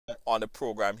on the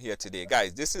program here today.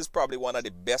 Guys, this is probably one of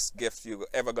the best gifts you're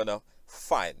ever going to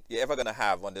find, you're ever going to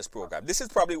have on this program. This is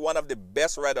probably one of the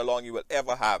best ride-along you will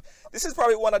ever have. This is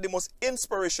probably one of the most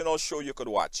inspirational show you could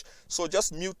watch. So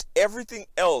just mute everything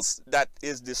else that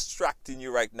is distracting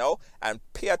you right now and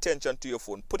pay attention to your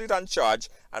phone. Put it on charge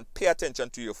and pay attention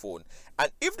to your phone.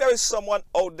 And if there is someone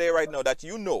out there right now that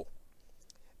you know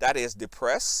that is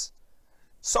depressed,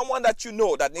 someone that you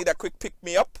know that need a quick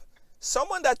pick-me-up,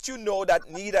 someone that you know that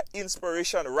need an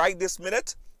inspiration right this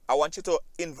minute, I want you to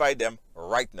invite them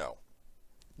right now.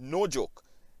 No joke.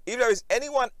 If there is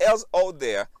anyone else out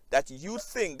there that you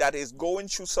think that is going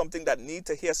through something that need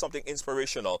to hear something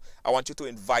inspirational, I want you to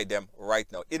invite them right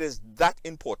now. It is that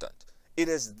important. It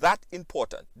is that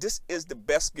important. This is the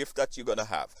best gift that you're going to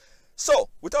have. So,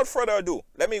 without further ado,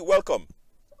 let me welcome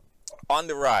on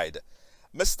the ride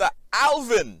Mr.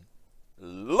 Alvin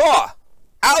Law.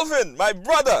 Alvin, my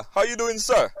brother, how you doing,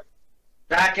 sir?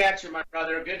 Back at you, my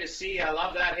brother. Good to see you. I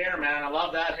love that hair, man. I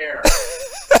love that hair.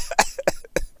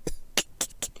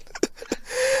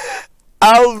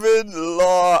 Alvin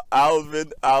Law,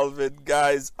 Alvin,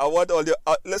 guys. I want all you.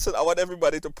 Listen, I want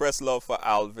everybody to press love for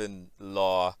Alvin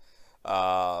Law.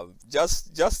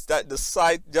 Just that the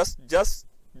site, just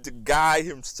the guy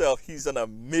himself. He's an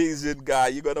amazing guy.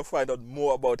 You're gonna find out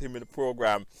more about him in the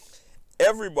program.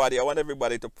 Everybody, I want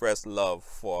everybody to press love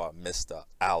for Mr.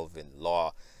 Alvin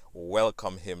Law.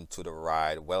 Welcome him to the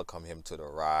ride. Welcome him to the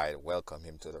ride. Welcome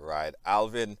him to the ride.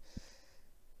 Alvin,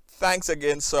 thanks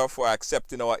again, sir, for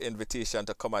accepting our invitation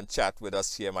to come and chat with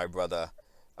us here, my brother.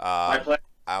 My pleasure.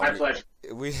 My pleasure.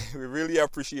 We really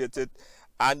appreciate it.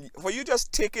 And for you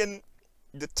just taking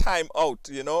the time out,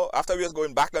 you know, after we was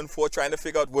going back and forth trying to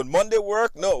figure out, would Monday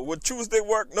work? No. Would Tuesday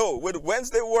work? No. Would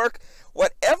Wednesday work?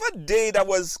 Whatever day that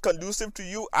was conducive to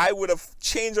you, I would have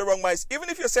changed around my, even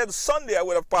if you said Sunday, I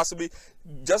would have possibly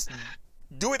just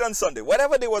do it on Sunday.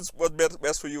 Whatever day was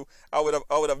best for you, I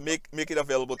would have make it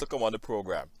available to come on the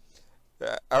program.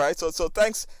 All right, so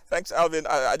thanks Alvin.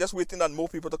 I just waiting on more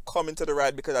people to come into the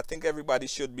ride because I think everybody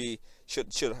should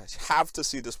have to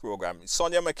see this program.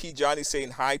 Sonia McKee John is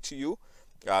saying hi to you.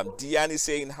 Deanne is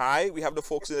saying hi. We have the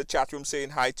folks in the chat room saying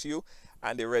hi to you,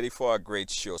 and they're ready for a great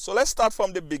show. So let's start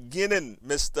from the beginning,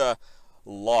 Mr.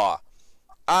 Law.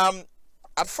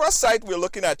 At first sight, we're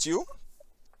looking at you.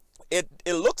 It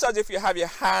looks as if you have your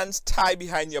hands tied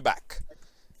behind your back.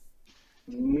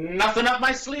 Nothing up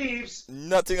my sleeves.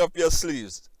 Nothing up your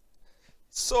sleeves.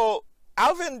 So,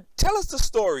 Alvin, tell us the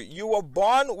story. You were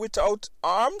born without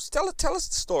arms. Tell us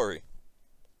the story.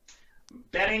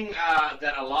 Betting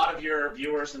that a lot of your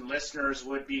viewers and listeners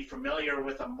would be familiar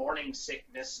with a morning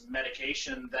sickness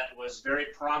medication that was very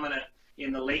prominent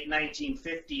in the late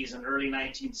 1950s and early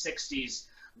 1960s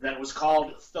that was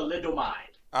called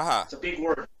thalidomide. It's a big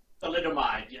word,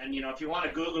 thalidomide. And, you know, if you want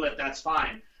to Google it, that's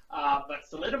fine. But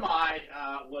thalidomide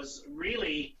was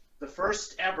really the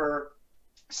first ever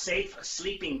safe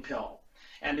sleeping pill.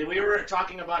 And we were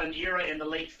talking about an era in the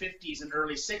late 50s and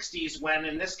early 60s when,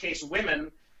 in this case,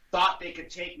 women thought they could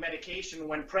take medication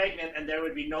when pregnant and there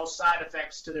would be no side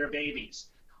effects to their babies.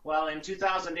 Well, in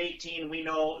 2018, we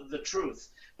know the truth.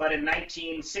 But in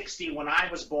 1960, when I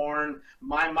was born,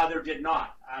 my mother did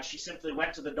not. She simply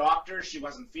went to the doctor. She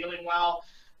wasn't feeling well.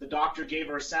 The doctor gave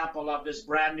her a sample of this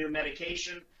brand new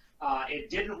medication. It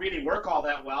didn't really work all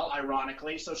that well,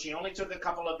 ironically, so she only took a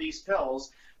couple of these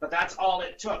pills, but that's all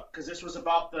it took, because this was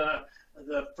about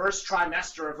the first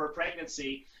trimester of her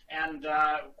pregnancy, and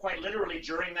quite literally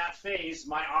during that phase,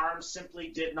 my arms simply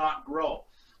did not grow,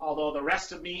 although the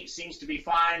rest of me seems to be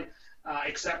fine,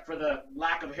 except for the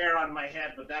lack of hair on my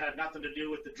head, but that had nothing to do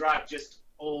with the drug, just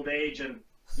old age and,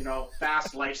 you know,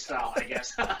 fast lifestyle, I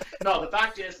guess. No, the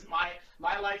fact is,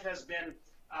 my life has been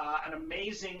an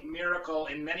amazing miracle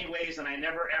in many ways, and I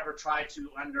never ever try to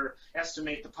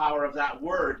underestimate the power of that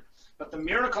word. But the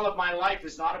miracle of my life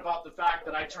is not about the fact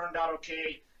that I turned out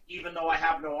okay, even though I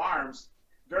have no arms.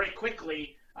 Very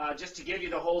quickly, just to give you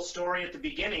the whole story at the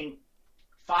beginning,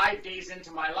 5 days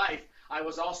into my life, I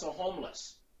was also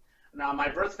homeless. Now, my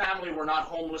birth family were not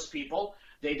homeless people.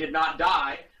 They did not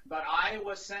die, but I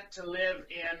was sent to live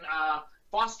in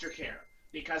foster care,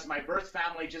 because my birth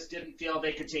family just didn't feel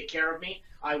they could take care of me.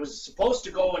 I was supposed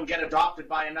to go and get adopted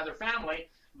by another family,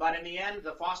 but in the end,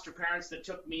 the foster parents that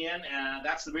took me in, and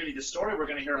that's really the story we're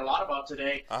going to hear a lot about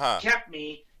today, kept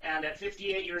me. And at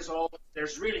 58 years old,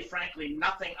 there's really, frankly,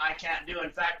 nothing I can't do. In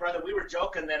fact, brother, we were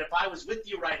joking that if I was with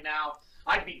you right now,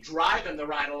 I'd be driving the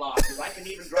ride along, because I can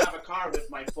even drive a car with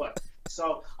my foot.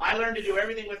 So I learned to do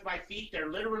everything with my feet.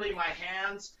 They're literally my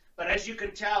hands. But as you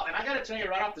can tell, and I got to tell you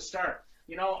right off the start,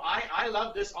 you know, I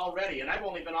love this already, and I've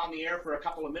only been on the air for a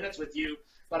couple of minutes with you,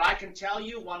 but I can tell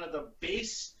you one of the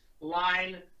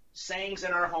baseline sayings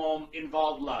in our home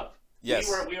involved love.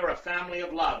 Yes. We were a family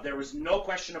of love. There was no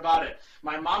question about it.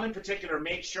 My mom in particular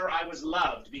made sure I was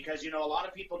loved because, you know, a lot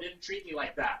of people didn't treat me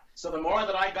like that. So the more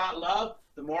that I got love,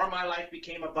 the more my life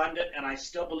became abundant, and I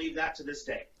still believe that to this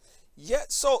day. Yeah,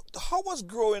 so how was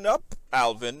growing up,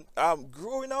 Alvin?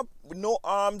 Growing up with no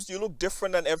arms, you look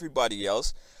different than everybody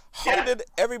else. How did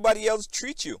everybody else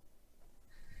treat you?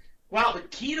 Well, the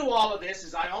key to all of this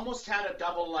is I almost had a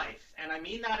double life. And I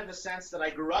mean that in the sense that I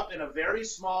grew up in a very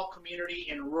small community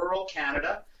in rural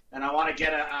Canada. And I want to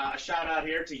get a shout out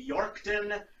here to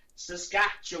Yorkton,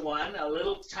 Saskatchewan, a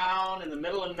little town in the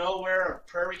middle of nowhere of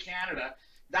Prairie, Canada.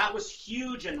 That was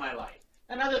huge in my life.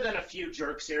 And other than a few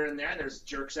jerks here and there, and there's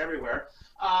jerks everywhere,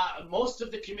 most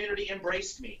of the community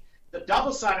embraced me. The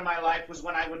double side of my life was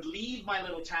when I would leave my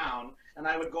little town and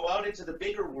I would go out into the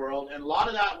bigger world, and a lot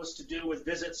of that was to do with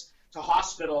visits to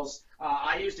hospitals.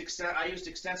 I used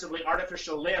extensively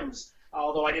artificial limbs,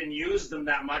 although I didn't use them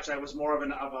that much. I was more of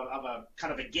a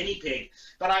kind of a guinea pig.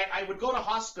 But I would go to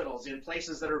hospitals in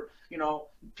places that are, you know,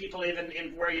 people even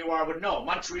in where you are would know,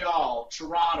 Montreal,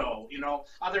 Toronto, you know,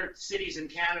 other cities in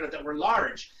Canada that were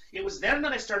large. It was then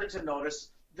that I started to notice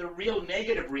the real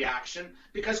negative reaction,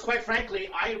 because quite frankly,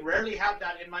 I rarely had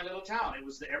that in my little town. It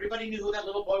was that everybody knew who that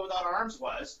little boy without arms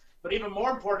was, but even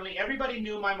more importantly, everybody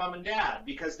knew my mom and dad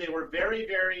because they were very,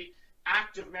 very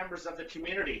active members of the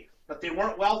community, but they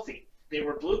weren't wealthy. They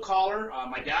were blue collar.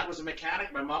 My dad was a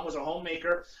mechanic, my mom was a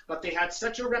homemaker, but they had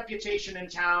such a reputation in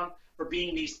town for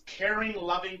being these caring,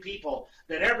 loving people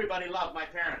that everybody loved my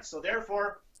parents. So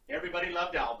therefore, everybody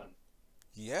loved Alvin.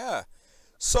 Yeah.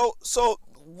 So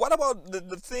what about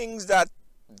the things that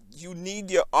you need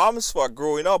your arms for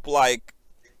growing up, like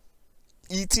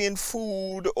eating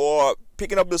food or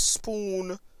picking up the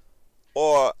spoon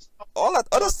or all that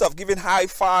other stuff, giving high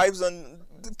fives and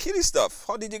the kiddie stuff?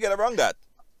 How did you get around that?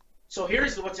 So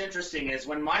here's what's interesting is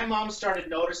when my mom started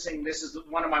noticing, this is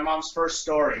one of my mom's first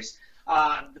stories.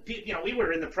 You know, we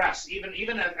were in the press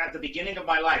even at the beginning of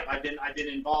my life. I've been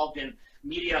involved in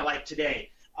media like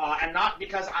today. And not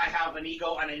because I have an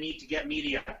ego and I need to get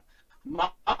media.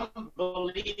 Mom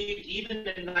believed even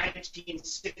in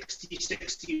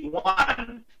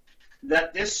 1960-61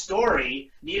 that this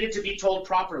story needed to be told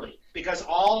properly, because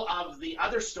all of the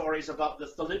other stories about the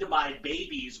thalidomide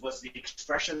babies was the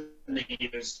expression they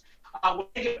used. You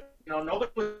know,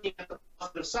 nobody was looking at the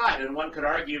positive side, and one could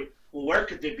argue, well, where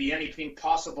could there be anything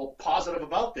possible positive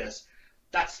about this?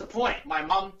 That's the point. My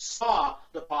mom saw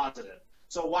the positive.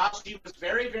 So while she was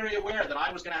very, very aware that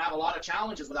I was going to have a lot of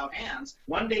challenges without hands,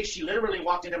 one day she literally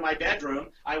walked into my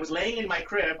bedroom. I was laying in my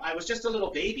crib. I was just a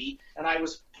little baby, and I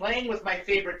was playing with my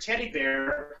favorite teddy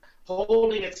bear,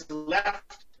 holding its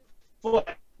left foot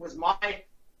with my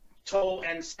toe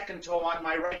and second toe on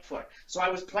my right foot. So I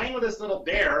was playing with this little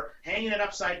bear, hanging it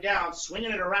upside down,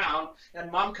 swinging it around,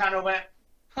 and Mom kind of went,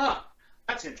 huh.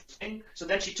 That's interesting. So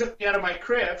then she took me out of my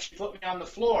crib, she put me on the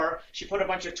floor, she put a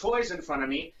bunch of toys in front of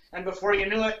me, and before you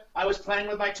knew it, I was playing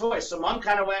with my toys. So Mom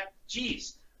kind of went,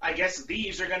 geez, I guess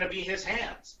these are going to be his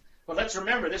hands. But let's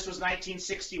remember, this was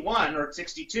 1961 or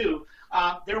 62.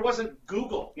 There wasn't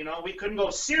Google, you know, we couldn't go,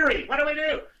 Siri, what do we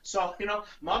do? So, you know,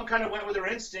 Mom kind of went with her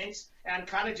instincts and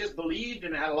kind of just believed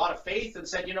and had a lot of faith and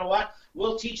said, you know what,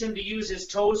 we'll teach him to use his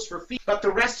toes for feet. But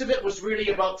the rest of it was really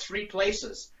about three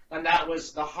places, and that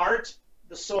was the heart,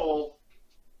 the soul,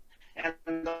 and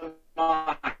the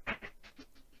mind.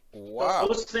 Wow.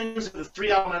 Those things are the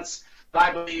three elements that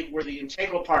I believe were the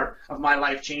integral part of my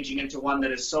life, changing into one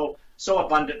that is so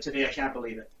abundant today. I can't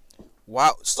believe it.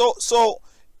 Wow. So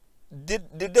did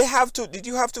you have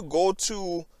to go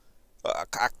to a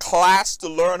class to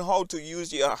learn how to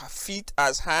use your feet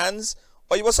as hands,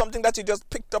 or it was something that you just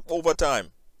picked up over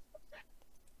time?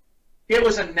 It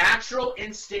was a natural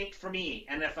instinct for me,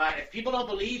 and if people don't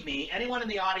believe me, anyone in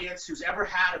the audience who's ever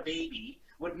had a baby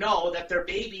would know that their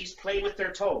babies play with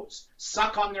their toes,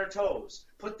 suck on their toes,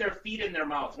 put their feet in their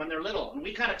mouth when they're little, and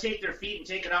we kind of take their feet and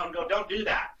take it out and go, don't do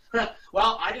that.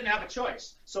 Well, I didn't have a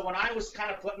choice. So when I was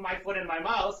kind of putting my foot in my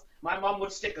mouth, my mom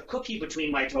would stick a cookie between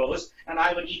my toes, and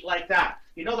I would eat like that.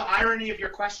 You know the irony of your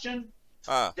question?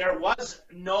 There was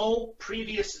no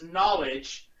previous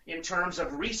knowledge in terms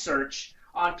of research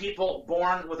on people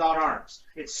born without arms.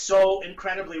 It's so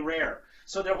incredibly rare.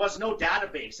 So there was no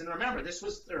database. And remember, this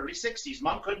was the early 60s.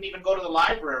 Mom couldn't even go to the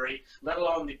library, let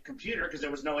alone the computer, because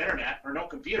there was no internet or no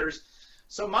computers.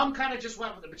 So Mom kind of just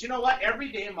went with it. But you know what?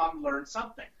 Every day Mom learned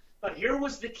something. But here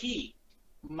was the key.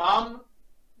 Mom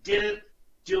didn't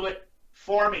do it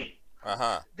for me.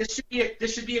 This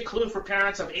should be a clue for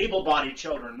parents of able-bodied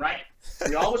children, right?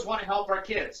 We always want to help our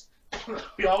kids.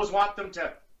 We always want them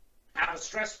to have a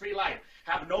stress-free life,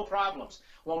 have no problems.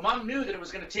 Well, Mom knew that it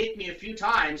was going to take me a few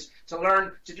times to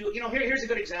learn to do, here's a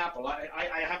good example.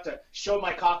 I have to show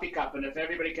my coffee cup, and if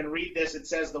everybody can read this, it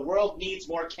says, the world needs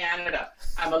more Canada.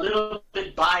 I'm a little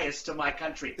bit biased to my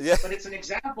country, yeah. But it's an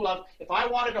example of, if I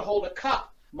wanted to hold a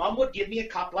cup, Mom would give me a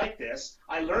cup like this.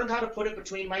 I learned how to put it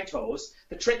between my toes.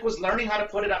 The trick was learning how to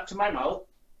put it up to my mouth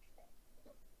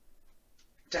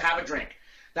to have a drink.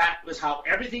 That was how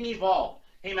everything evolved.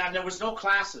 Hey, man, there was no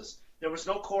classes. There was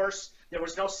no course. There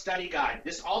was no study guide.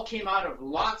 This all came out of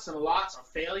lots and lots of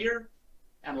failure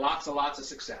and lots of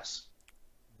success.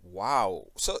 Wow.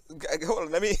 So hold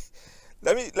on, let me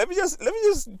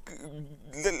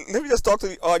just talk to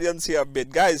the audience here a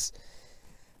bit, guys.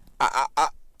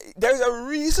 There's a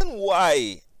reason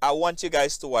why I want you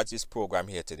guys to watch this program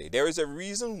here today. There is a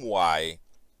reason why.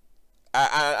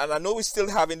 And I know we're still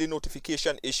having the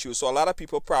notification issue, so a lot of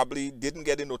people probably didn't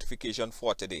get the notification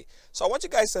for today. So I want you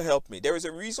guys to help me. There is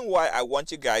a reason why I want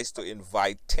you guys to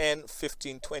invite 10,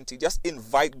 15, 20. Just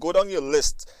invite, go down your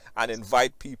list and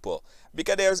invite people.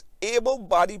 Because there's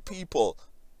able-bodied people,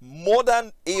 more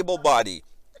than able-bodied,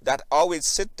 that always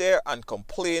sit there and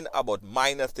complain about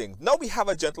minor things. Now we have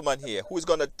a gentleman here who is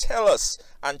going to tell us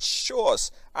and show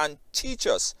us and teach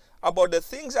us about the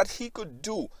things that he could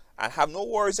do and have no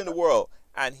worries in the world,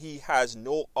 and he has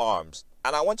no arms.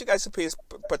 And I want you guys to pay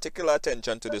particular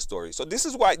attention to this story. So this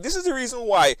is the reason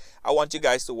why I want you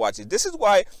guys to watch it. This is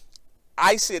why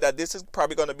I say that this is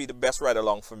probably going to be the best ride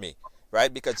along for me,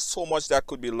 right? Because so much that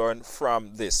could be learned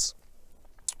from this,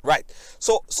 right?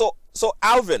 So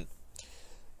Alvin,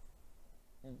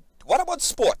 what about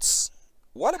sports?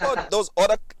 What about those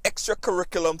other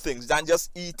extracurriculum things than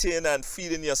just eating and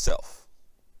feeding yourself?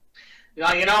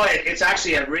 It's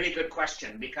actually a really good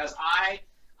question, because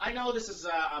I know this is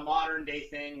a modern day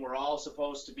thing. We're all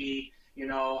supposed to be,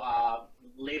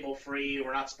 label free.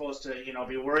 We're not supposed to,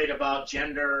 be worried about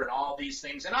gender and all these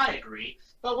things. And I agree.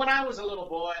 But when I was a little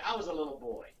boy, I was a little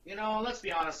boy. Let's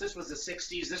be honest. This was the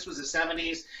 60s. This was the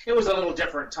 70s. It was a little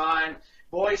different time.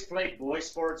 Boys played boy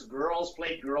sports, girls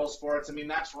played girl sports. I mean,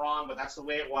 that's wrong, but that's the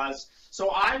way it was. So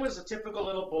I was a typical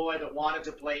little boy that wanted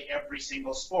to play every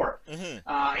single sport. Mm-hmm.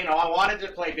 I wanted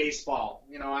to play baseball.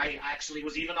 I actually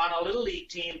was even on a little league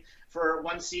team for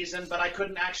one season, but I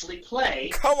couldn't actually play.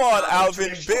 Come on,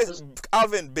 Alvin.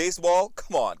 Alvin, baseball.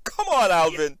 Come on,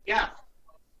 Alvin. Yeah.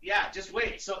 Just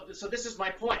wait. So this is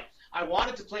my point. I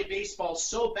wanted to play baseball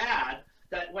so bad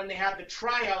that when they had the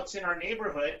tryouts in our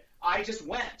neighborhood, I just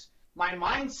went. My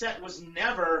mindset was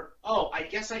never, I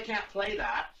guess I can't play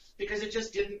that, because it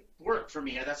just didn't work for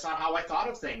me. That's not how I thought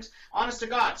of things. Honest to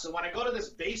God. So when I go to this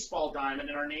baseball diamond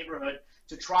in our neighborhood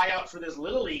to try out for this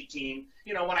little league team,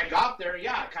 when I got there,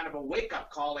 kind of a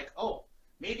wake-up call, like,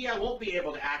 maybe I won't be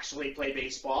able to actually play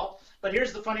baseball. But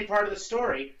here's the funny part of the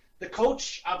story. The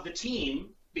coach of the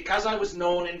team, because I was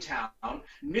known in town,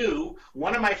 knew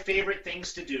one of my favorite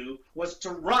things to do was to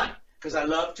run, because I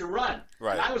love to run.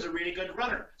 Right. And I was a really good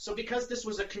runner. So because this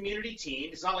was a community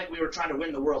team, it's not like we were trying to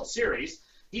win the World Series,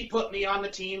 he put me on the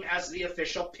team as the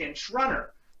official pinch runner.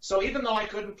 So even though I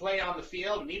couldn't play on the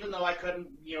field, and even though I couldn't,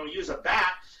 use a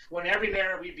bat, whenever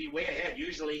we'd be way ahead,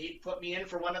 usually he'd put me in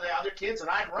for one of the other kids and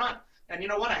I'd run. And you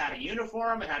know what? I had a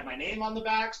uniform, it had my name on the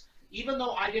backs. Even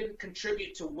though I didn't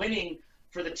contribute to winning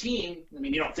for the team, I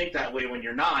mean, you don't think that way when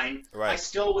you're 9, right. I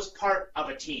still was part of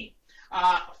a team.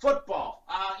 Football.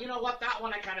 You know what? That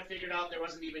one I kind of figured out there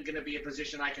wasn't even going to be a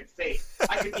position I could fake.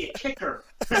 I could be a kicker,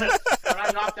 but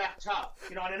I'm not that tough.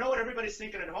 And I know what everybody's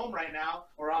thinking at home right now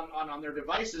or on their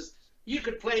devices. You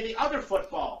could play the other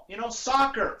football,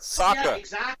 soccer. Yeah,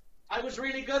 exactly. I was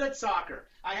really good at soccer.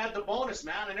 I had the bonus,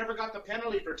 man. I never got the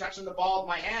penalty for touching the ball with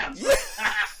my hands.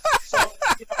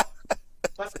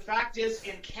 But the fact is,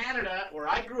 in Canada, where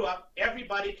I grew up,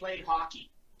 everybody played hockey.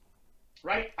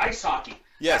 Right? Ice hockey.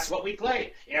 Yes. That's what we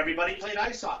played. Everybody played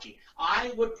ice hockey.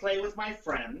 I would play with my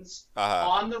friends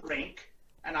on the rink,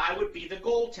 and I would be the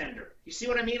goaltender. You see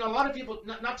what I mean? A lot of people,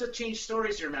 not to change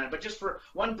stories here, man, but just for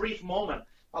one brief moment,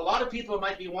 a lot of people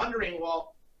might be wondering,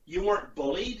 well, you weren't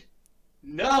bullied?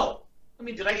 No. I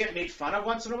mean, did I get made fun of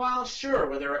once in a while? Sure.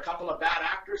 Were there a couple of bad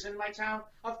actors in my town?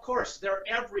 Of course. They're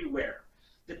everywhere.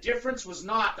 The difference was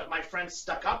not that my friends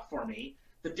stuck up for me.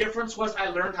 The difference was I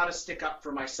learned how to stick up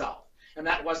for myself. And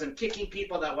that wasn't kicking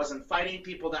people, that wasn't fighting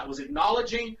people, that was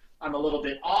acknowledging I'm a little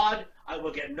bit odd, I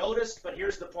will get noticed, but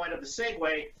here's the point of the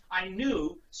segue. I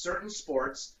knew certain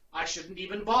sports I shouldn't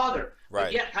even bother. Right.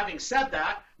 But yet, having said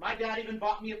that, my dad even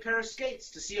bought me a pair of skates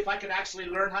to see if I could actually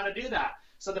learn how to do that.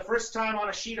 So the first time on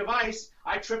a sheet of ice,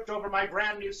 I tripped over my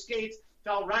brand new skates,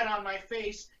 fell right on my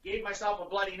face, gave myself a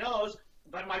bloody nose,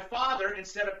 but my father,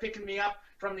 instead of picking me up,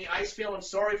 from the ice feeling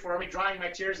sorry for me, drying my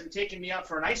tears and taking me out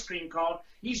for an ice cream cone.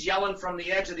 He's yelling from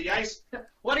the edge of the ice,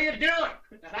 "What are you doing?"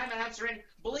 And I'm answering,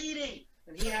 "Bleeding."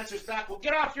 And he answers back, "Well,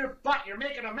 get off your butt. You're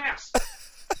making a mess."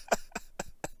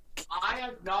 I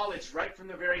acknowledged right from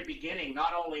the very beginning,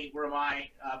 not only were my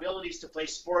abilities to play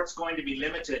sports going to be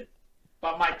limited,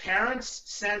 but my parents'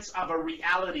 sense of a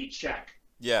reality check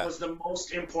was the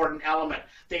most important element.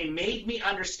 They made me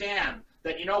understand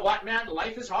that, you know what, man,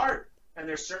 life is hard, and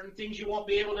there's certain things you won't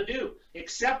be able to do.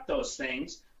 Accept those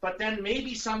things, but then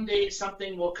maybe someday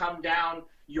something will come down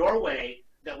your way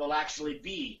that will actually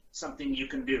be something you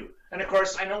can do. And of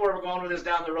course, I know where we're going with this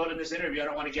down the road in this interview. I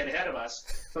don't want to get ahead of us,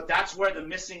 but that's where the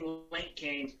missing link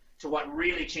came to what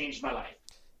really changed my life.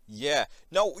 Yeah.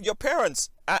 Now, your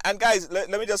parents, and guys, let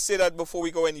me just say that before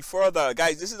we go any further.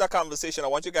 Guys, this is a conversation. I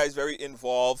want you guys very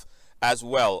involved as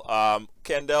well.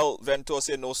 Kendall Vento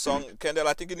said no song. Kendall,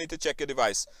 I think you need to check your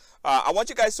device. I want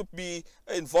you guys to be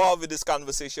involved with this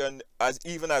conversation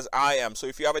even as I am. So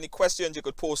if you have any questions, you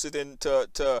could post it in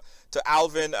to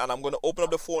Alvin, and I'm going to open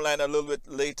up the phone line a little bit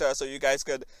later so you guys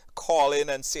could call in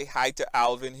and say hi to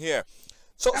Alvin here.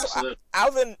 So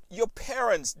Alvin, your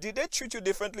parents, did they treat you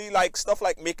differently, like stuff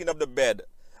like making up the bed?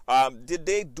 Did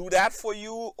they do that for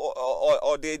you,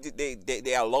 or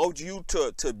they allowed you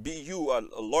to be you,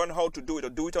 learn how to do it,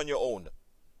 or do it on your own?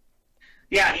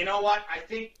 Yeah, you know what? I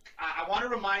think I want to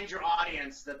remind your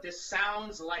audience that this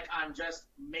sounds like I'm just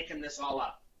making this all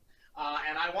up.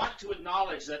 And I want to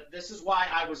acknowledge that this is why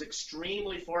I was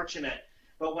extremely fortunate.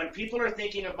 But when people are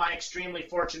thinking of my extremely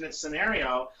fortunate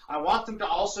scenario, I want them to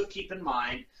also keep in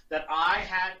mind that I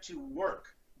had to work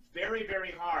very,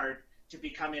 very hard to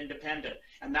become independent.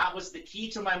 And that was the key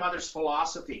to my mother's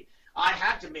philosophy. I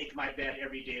had to make my bed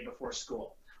every day before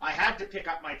school. I had to pick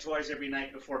up my toys every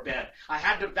night before bed. I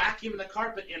had to vacuum the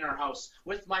carpet in our house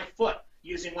with my foot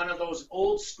using one of those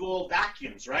old school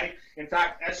vacuums, right? In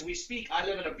fact, as we speak, I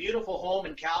live in a beautiful home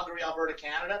in Calgary, Alberta,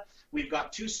 Canada. We've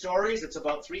got 2 stories. It's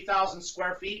about 3,000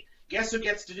 square feet. Guess who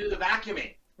gets to do the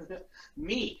vacuuming?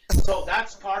 Me. So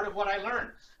that's part of what I learned.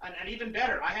 And even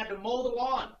better, I had to mow the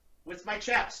lawn with my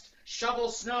chest, shovel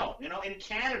snow, in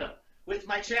Canada with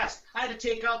my chest. I had to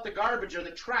take out the garbage or the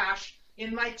trash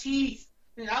in my teeth.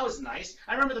 That was nice.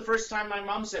 I remember the first time my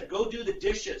mom said, "Go do the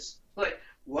dishes." Like,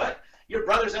 what? Your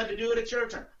brothers had to do it at your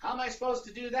turn. How am I supposed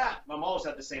to do that? Mom always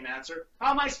had the same answer.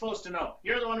 How am I supposed to know?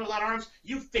 You're the one without arms.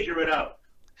 You figure it out.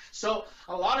 So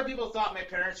a lot of people thought my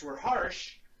parents were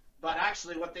harsh, but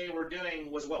actually what they were doing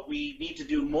was what we need to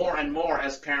do more and more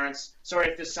as parents. Sorry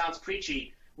if this sounds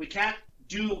preachy. We can't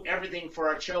do everything for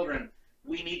our children.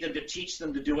 We need them to teach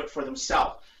them to do it for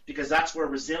themselves, because that's where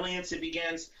resilience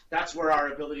begins. That's where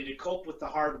our ability to cope with the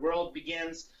hard world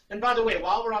begins. And by the way,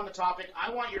 while we're on the topic,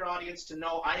 I want your audience to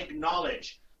know I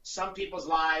acknowledge some people's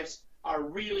lives are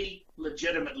really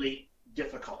legitimately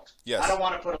difficult. Yes. I don't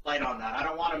want to put a light on that. I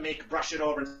don't want to brush it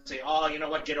over and say, "Oh, you know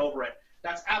what, get over it."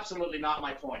 That's absolutely not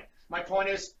my point. My point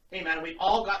is, hey man, we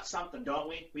all got something, don't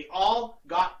we? We all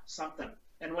got something.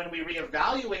 And when we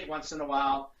reevaluate once in a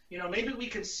while, maybe we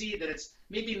can see that it's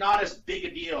maybe not as big a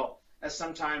deal as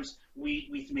sometimes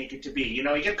we make it to be. You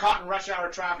get caught in rush hour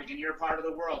traffic and you're a part of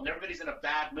the world and everybody's in a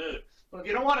bad mood. Well, if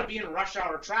you don't want to be in rush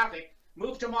hour traffic,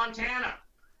 move to Montana.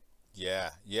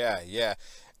 Yeah.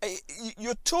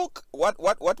 You took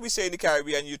what we say in the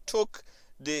Caribbean, you took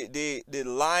the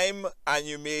lime and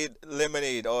you made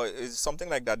lemonade, or is something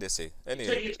like that they say.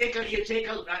 Anyway. So you take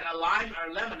a lime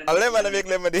or lemon. And make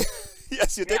lemonade.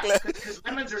 Yes, you take lemon. Because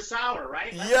lemons are sour,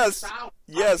 right? Lemons yes. Are sour.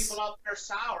 Yes. People out there are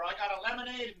sour. I got a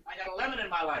lemonade. I got a lemon in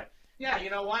my life. Yeah, you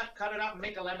know what? Cut it up and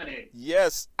make a lemonade.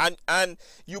 Yes, and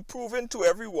you proven to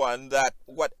everyone that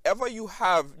whatever you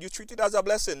have, you treat it as a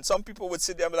blessing. Some people would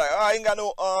sit there and be like, "Oh, I ain't got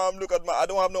no arm. Look at I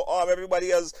don't have no arm.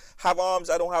 Everybody else have arms.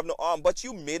 I don't have no arm." But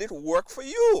you made it work for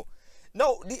you.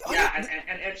 No. And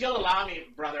if you'll allow me,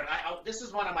 brother, this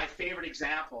is one of my favorite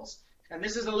examples. And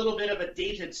this is a little bit of a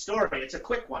dated story. It's a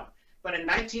quick one. But in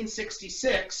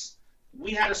 1966,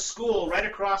 we had a school right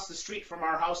across the street from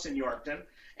our house in Yorkton.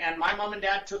 And my mom and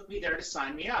dad took me there to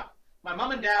sign me up. My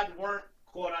mom and dad weren't,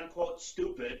 quote unquote,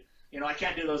 stupid. I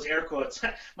can't do those air quotes.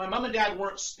 My mom and dad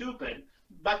weren't stupid,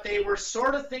 but they were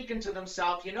sort of thinking to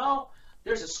themselves,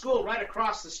 there's a school right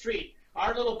across the street.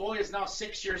 Our little boy is now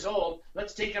 6 years old.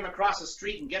 Let's take him across the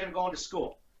street and get him going to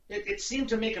school. It seemed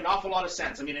to make an awful lot of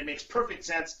sense. I mean, it makes perfect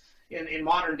sense in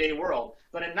modern day world.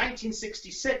 But in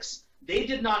 1966, they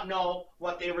did not know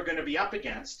what they were going to be up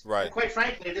against. Right. And quite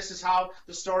frankly, this is how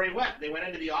the story went. They went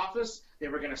into the office. They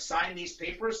were going to sign these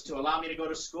papers to allow me to go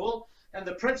to school. And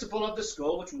the principal of the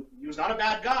school, which he was not a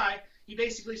bad guy, he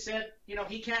basically said,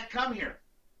 he can't come here.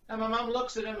 And my mom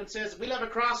looks at him and says, "We live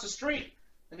across the street."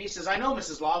 And he says, I know,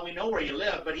 Mrs. Law, we know where you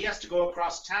live, but he has to go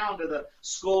across town to the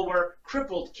school where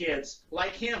crippled kids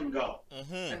like him go.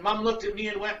 And Mom looked at me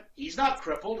and went, he's not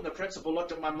crippled. And the principal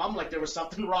looked at my mom like there was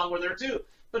something wrong with her too.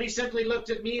 But he simply looked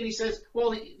at me and he says,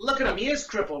 well, look at him, he is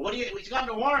crippled. He's got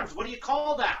no arms. What do you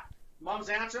call that? Mom's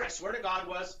answer, I swear to God,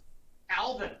 was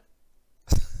Alvin.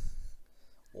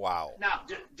 Wow. Now,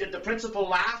 did the principal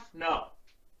laugh? No.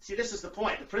 See, this is the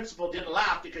point. The principal didn't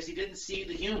laugh because he didn't see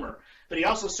the humor, but he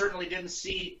also certainly didn't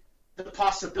see the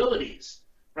possibilities,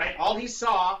 right? All he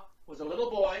saw was a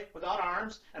little boy without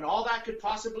arms, and all that could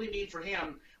possibly mean for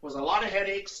him was a lot of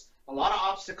headaches, a lot of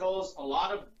obstacles, a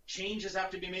lot of changes have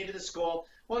to be made to the school.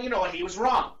 Well, you know what? He was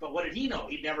wrong, but what did he know?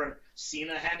 He'd never seen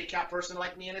a handicapped person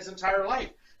like me in his entire life.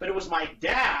 But it was my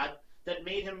dad that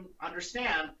made him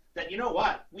understand that, you know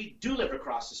what? We do live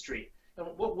across the street. And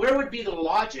where would be the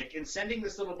logic in sending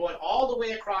this little boy all the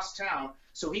way across town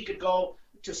so he could go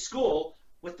to school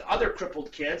with the other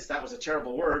crippled kids? That was a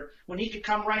terrible word. When he could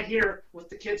come right here with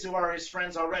the kids who are his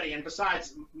friends already. And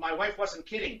besides, my wife wasn't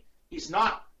kidding. He's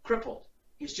not crippled.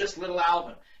 He's just little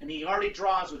Alvin. And he already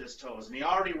draws with his toes. And he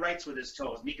already writes with his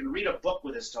toes. And he can read a book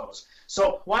with his toes.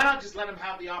 So why not just let him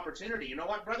have the opportunity? You know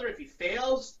what, brother? If he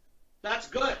fails, that's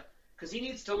good. Because he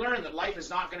needs to learn that life is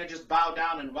not going to just bow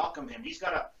down and welcome him. He's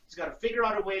got to figure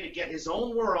out a way to get his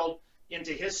own world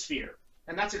into his sphere.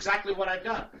 And that's exactly what I've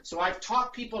done. So I've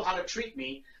taught people how to treat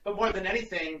me, but more than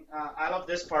anything, I love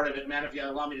this part of it, man, if you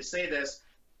allow me to say this,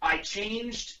 I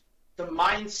changed the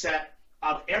mindset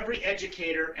of every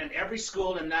educator and every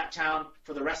school in that town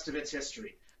for the rest of its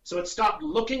history. So it stopped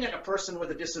looking at a person with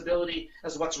a disability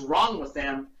as what's wrong with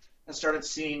them and started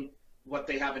seeing what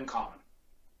they have in common.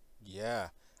 Yeah.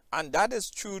 And that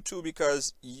is true too,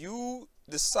 because you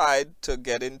decide to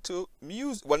get into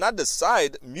music. Well, not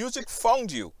decide, music found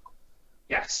you.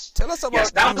 Yes. Tell us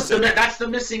about music. That's the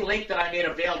missing link that I made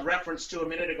a veiled reference to a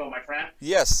minute ago, my friend.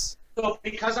 Yes. So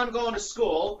because I'm going to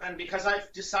school and because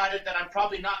I've decided that I'm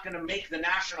probably not going to make the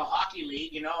National Hockey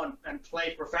League, you know, and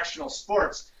play professional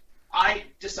sports, I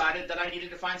decided that I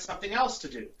needed to find something else to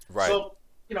do. Right. So,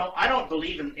 you know, I don't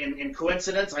believe in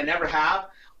coincidence. I never have.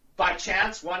 By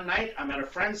chance, one night, I'm at a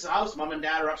friend's house. Mom and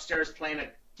Dad are upstairs playing a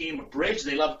game of bridge.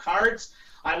 They love cards.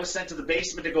 I was sent to the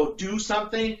basement to go do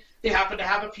something. They happen to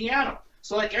have a piano.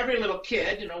 So like every little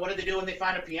kid, you know, what do they do when they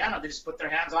find a piano? They just put their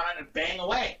hands on it and bang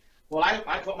away. Well,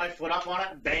 I put my foot up on it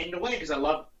and banged away because I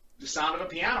love the sound of a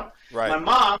piano. Right. My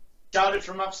mom shouted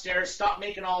from upstairs, stop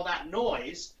making all that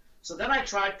noise. So then I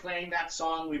tried playing that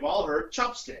song we've all heard,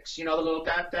 Chopsticks. You know, the little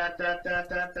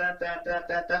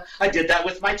da-da-da-da-da-da-da-da-da-da. I did that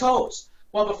with my toes.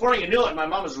 Well, before you knew it, my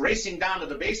mom was racing down to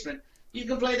the basement. You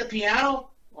can play the piano?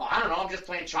 Well, I don't know. I'm just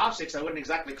playing Chopsticks. I wouldn't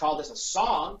exactly call this a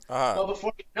song. Well,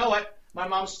 before you know it, my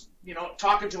mom's, you know,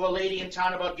 talking to a lady in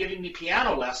town about giving me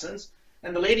piano lessons.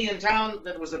 And the lady in town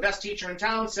that was the best teacher in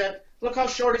town said, look how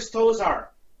short his toes are.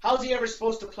 How's he ever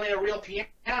supposed to play a real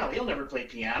piano? He'll never play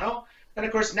piano. And,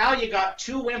 of course, now you got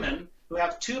two women who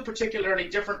have two particularly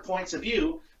different points of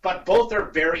view, but both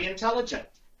are very intelligent.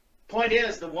 Point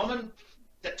is, the woman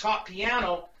that taught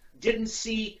piano didn't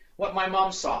see what my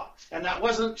mom saw. And that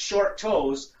wasn't short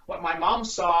toes. What my mom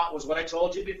saw was what I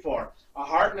told you before, a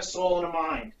heart and a soul and a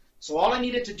mind. So all I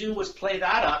needed to do was play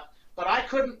that up, but I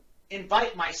couldn't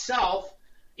invite myself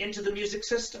into the music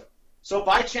system. So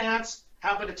by chance,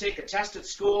 happened to take a test at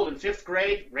school in 5th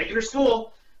grade, regular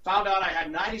school, found out I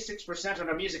had 96% on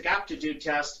a music aptitude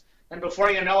test, and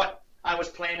before you know it, I was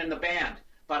playing in the band.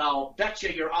 But I'll bet you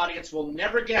your audience will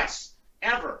never guess,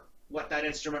 ever, what that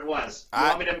instrument was.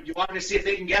 You want me to see if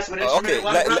they can guess what instrument it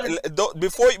was?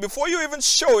 Before you even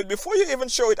show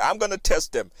it, I'm gonna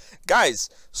test them, guys.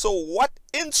 So what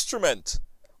instrument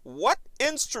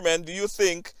do you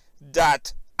think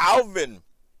that Alvin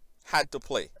had to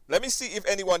play? Let me see if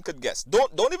anyone could guess.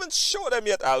 Don't even show them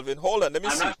yet, Alvin. Hold on, let me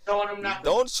see. I'm not showing them nothing.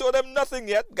 Don't show them nothing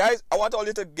yet, guys. I want all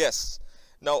you to guess.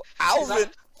 Now,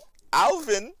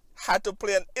 Alvin had to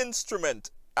play an instrument.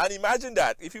 And imagine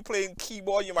that. If you're playing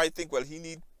keyboard, you might think, well,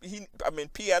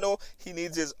 piano, he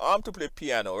needs his arm to play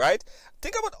piano, right?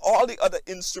 Think about all the other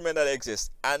instruments that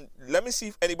exist. And let me see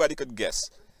if anybody could guess.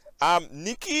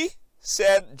 Nikki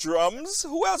said drums.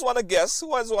 Who else want to guess?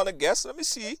 Let me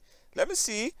see.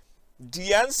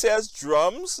 Deanne says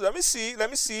drums. Let me see.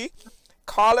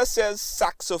 Carla says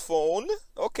saxophone.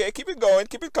 Okay, keep it going.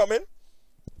 Keep it coming,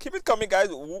 guys.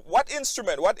 What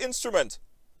instrument?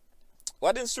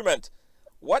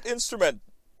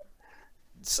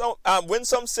 So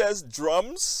Winsome says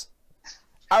drums.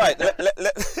 All right,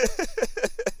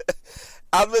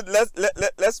 Alvin, let's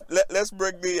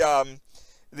bring the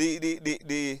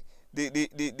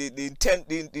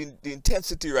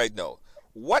intensity right now.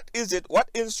 What is it? What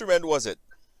instrument was it?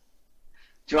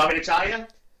 you want me to tell you?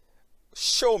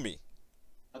 Show me.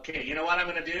 Okay, you know what I'm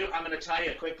going to do? I'm going to tell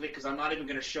you quickly because I'm not even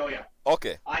going to show you.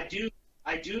 Okay. I do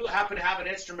happen to have an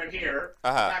instrument here.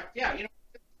 In fact, yeah, you know,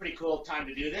 it's a pretty cool time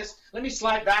to do this. Let me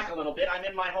slide back a little bit. I'm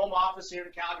in my home office here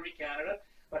in Calgary, Canada.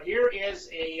 But here is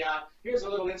here's a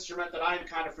little instrument that I'm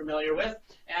kind of familiar with,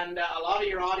 and a lot of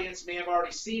your audience may have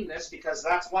already seen this because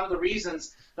that's one of the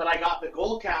reasons that I got the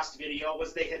GOldCast video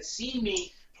was they had seen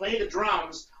me play the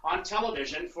drums on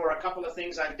television for a couple of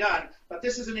things I've done. But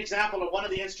this is an example of one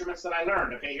of the instruments that I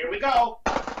learned. Okay, here we go.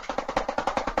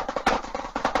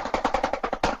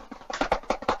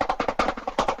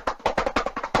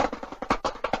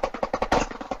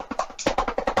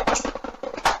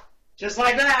 Just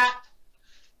like that.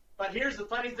 But here's the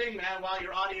funny thing, man, while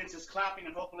your audience is clapping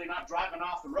and hopefully not driving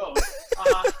off the road.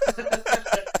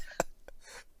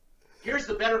 Here's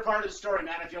the better part of the story,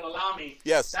 man, if you'll allow me.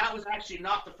 Yes. That was actually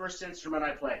not the first instrument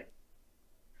I played.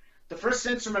 The first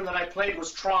instrument that I played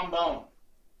was trombone.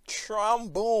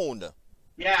 Trombone.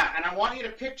 Yeah, and I want you to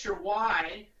picture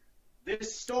why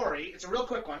this story, it's a real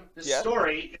quick one, this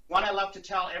story is one I love to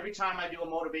tell every time I do a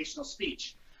motivational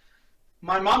speech.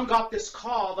 My mom got this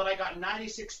call that I got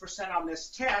 96% on this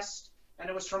test, and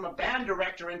it was from a band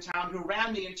director in town who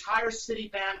ran the entire city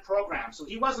band program. So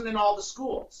he wasn't in all the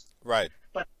schools. Right.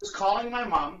 But he was calling my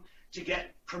mom to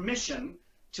get permission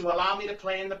to allow me to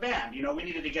play in the band. You know, we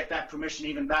needed to get that permission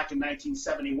even back in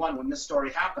 1971 when this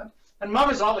story happened. And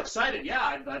mom is all excited. Yeah,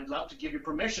 I'd love to give you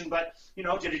permission, but, you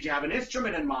know, did you have an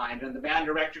instrument in mind? And the band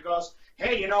director goes,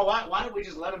 hey, you know what? Why don't we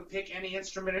just let him pick any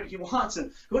instrument he wants?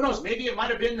 And who knows, maybe it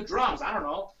might have been the drums. I don't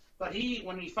know. But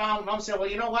when he found, mom said, well,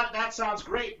 you know what? That sounds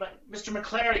great. But Mr.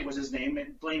 McClary was his name,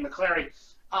 Blaine McClary.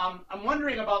 I'm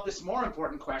wondering about this more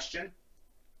important question.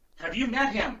 Have you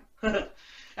met him?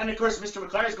 And, of course, Mr.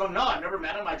 McClary's going, no, I've never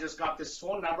met him. I just got this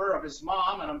phone number of his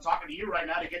mom, and I'm talking to you right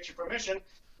now to get your permission.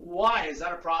 Why? Is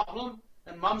that a problem?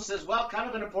 And mom says, well, kind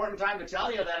of an important time to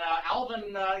tell you that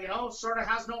Alvin, you know, sort of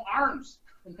has no arms.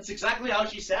 And that's exactly how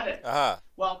she said it.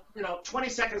 Well, you know, 20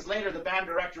 seconds later, the band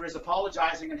director is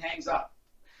apologizing and hangs up.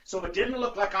 So it didn't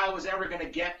look like I was ever going to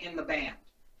get in the band.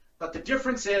 But the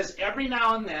difference is every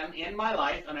now and then in my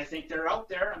life, and I think they're out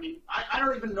there, I mean, I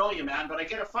don't even know you, man, but I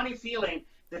get a funny feeling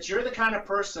that you're the kind of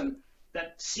person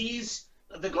that sees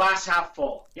the glass half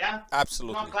full. Yeah?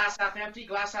 Absolutely. Not glass half empty,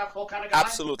 glass half full kind of guy?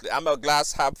 Absolutely. I'm a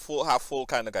glass half full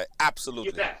kind of guy.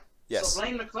 Absolutely. You bet. Yes. So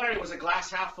Blaine McClary was a glass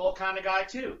half full kind of guy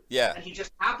too. Yeah. And he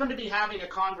just happened to be having a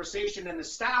conversation in the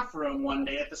staff room one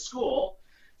day at the school,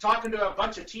 talking to a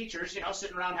bunch of teachers, you know,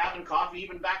 sitting around having coffee.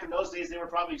 Even back in those days, they were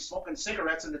probably smoking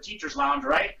cigarettes in the teacher's lounge,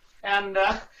 right? And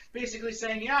basically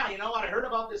saying, yeah, you know what, I heard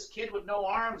about this kid with no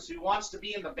arms who wants to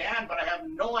be in the band, but I have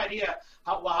no idea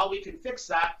how we can fix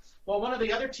that. Well, one of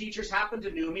the other teachers happened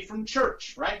to know me from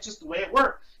church, right? Just the way it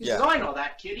worked. He says, oh, I know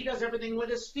that kid. He does everything with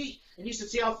his feet. And you should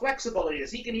see how flexible he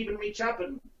is. He can even reach up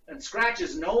and scratch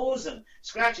his nose and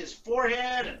scratch his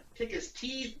forehead and pick his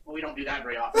teeth. Well, we don't do that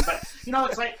very often. But, you know,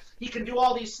 it's like he can do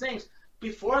all these things.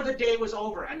 Before the day was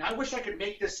over, and I wish I could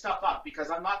make this stuff up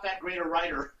because I'm not that great a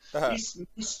writer. These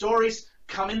stories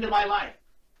come into my life.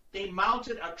 They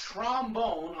mounted a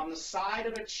trombone on the side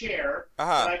of a chair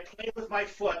that I played with my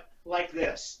foot like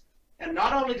this. And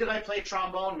not only did I play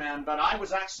trombone, man, but I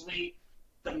was actually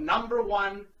the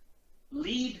 #1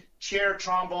 lead chair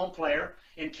trombone player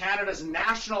in Canada's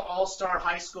National All-Star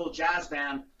High School Jazz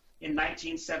Band in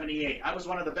 1978. I was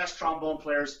one of the best trombone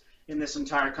players in this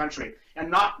entire country, and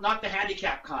not the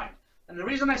handicap kind. And the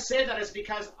reason I say that is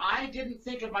because I didn't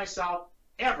think of myself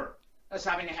ever as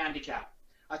having a handicap.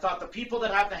 I thought the people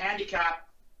that have the handicap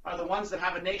are the ones that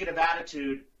have a negative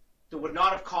attitude that would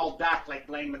not have called back like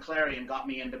Blaine McClary and got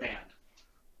me into band.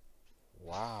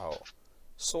 Wow.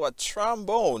 So a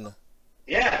trombone.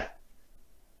 Yeah.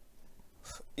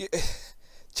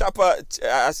 Chopper,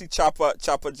 I see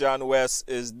Chopper John West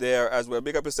is there as well.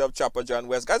 Big up yourself, Chopper John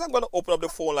West. Guys, I'm going to open up the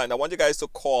phone line. I want you guys to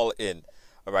call in.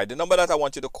 All right, the number that I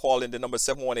want you to call in, the number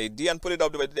 718. Dean, put it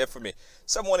up there for me.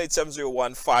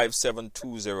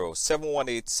 718-701-5720.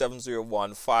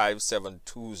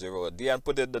 718-701-5720. Dean,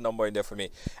 put the number in there for me.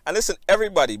 And listen,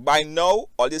 everybody, by now,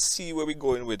 I'll just see where we're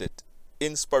going with it.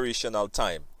 Inspirational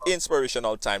time.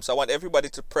 Inspirational time. So I want everybody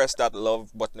to press that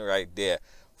love button right there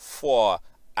for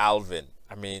Alvin.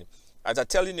 I mean, as I'm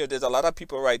telling you, there's a lot of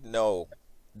people right now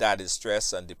that is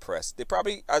stressed and depressed. They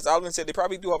probably, as Alvin said, they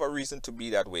probably do have a reason to be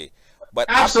that way. But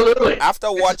absolutely,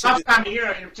 after watching, it's a tough time of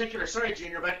year in particular. Sorry,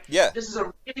 Junior, but yeah, this is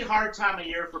a really hard time of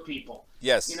year for people.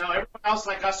 Yes, you know, everyone else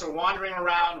like us are wandering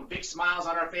around with big smiles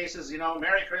on our faces. You know,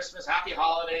 Merry Christmas, Happy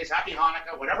Holidays, Happy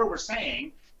Hanukkah, whatever we're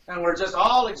saying, and we're just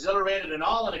all exhilarated and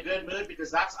all in a good mood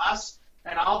because that's us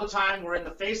And all the time we're in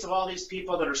the face of all these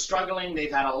people that are struggling.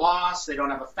 They've had a loss. They don't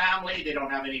have a family. They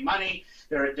don't have any money.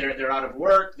 They're out of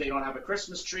work. They don't have a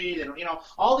Christmas tree. They don't, you know,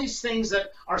 all these things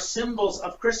that are symbols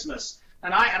of Christmas.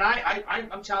 And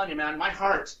I'm telling you, man, my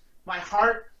heart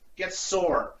gets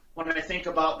sore when I think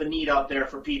about the need out there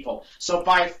for people. So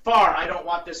by far, I don't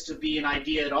want this to be an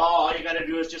idea that, oh, all you got to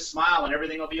do is just smile and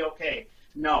everything will be okay.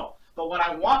 No. But what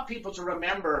I want people to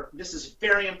remember, this is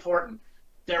very important,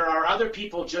 there are other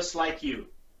people just like you.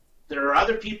 There are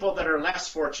other people that are less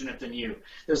fortunate than you.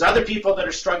 There's other people that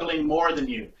are struggling more than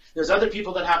you. There's other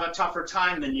people that have a tougher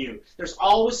time than you. There's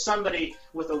always somebody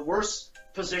with a worse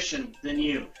position than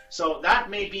you. So that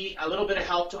may be a little bit of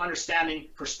help to understanding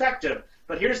perspective.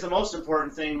 But here's the most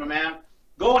important thing, my man.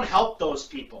 Go and help those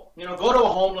people. You know, go to a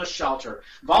homeless shelter.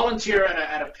 Volunteer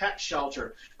at a pet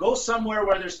shelter. Go somewhere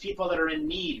where there's people that are in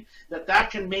need.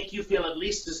 That can make you feel at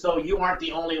least as though you aren't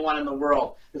the only one in the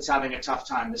world that's having a tough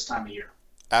time this time of year.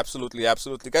 Absolutely,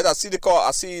 absolutely. Guys, I see the call.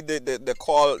 I see the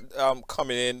call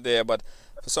coming in there, but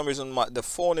for some reason the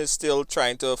phone is still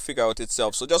trying to figure out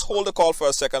itself. So just hold the call for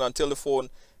a second until the phone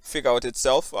figure out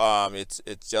itself. It's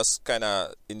just kind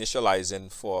of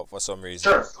initializing for some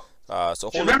reason. Sure. So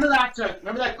remember that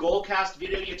GOldCast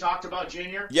video you talked about,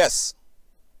 Junior? Yes.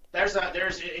 There's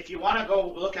if you want to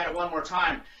go look at it one more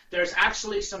time, there's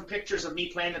actually some pictures of me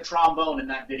playing the trombone in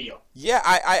that video. Yeah,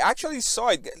 I actually saw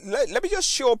it. Let me just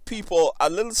show people a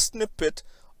little snippet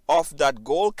of that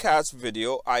GOldCast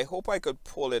video. I hope I could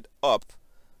pull it up.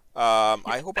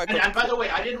 I hope I could. And by the way,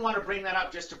 I didn't want to bring that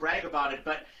up just to brag about it,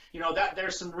 but you know that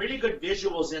there's some really good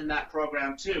visuals in that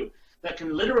program too that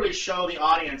can literally show the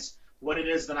audience what it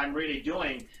is that I'm really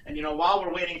doing. And you know, while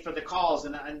we're waiting for the calls,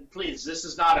 and please, this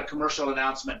is not a commercial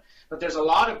announcement, but there's a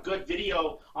lot of good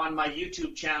video on my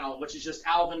YouTube channel, which is just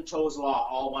Alvin Law,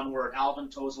 all one word, Alvin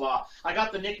Law. I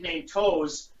got the nickname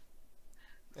Toes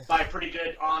by a pretty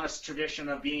good, honest tradition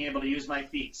of being able to use my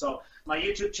feet. So my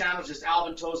YouTube channel is just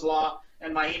Alvin Law,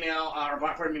 and my email,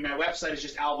 my website is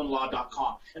just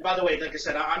alvinlaw.com. And by the way, like I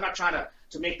said, I'm not trying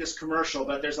to make this commercial,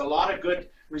 but there's a lot of good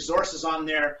resources on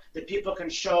there that people can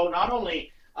show, not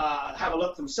only have a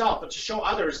look themselves, but to show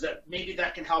others that maybe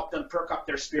that can help them perk up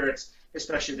their spirits,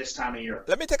 especially this time of year.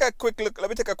 Let me take a quick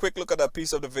look at a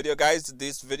piece of the video, guys.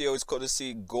 This video is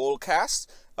courtesy GOldCast.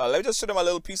 Let me just show them a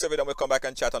little piece of it, and we'll come back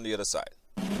and chat on the other side.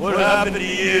 What happened to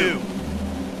you?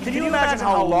 Can you imagine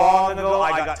how long ago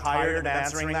I got tired of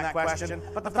answering that question?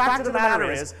 But the fact of the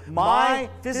matter is, my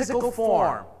physical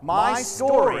form, my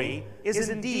story, is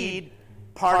indeed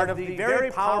part of the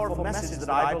very powerful message that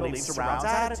I believe surrounds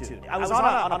attitude. I was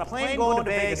on a plane going to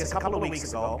Vegas a couple of weeks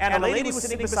ago, and a lady was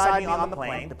sitting beside me on the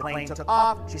plane. The plane took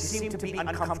off. She seemed to be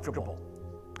uncomfortable.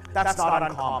 That's not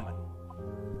uncommon.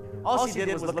 All she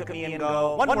did was look at me and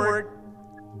go, one word,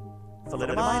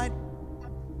 thalidomide.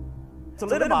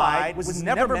 Thalidomide was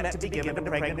never meant to be given to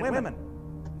pregnant women.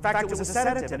 In fact, it was a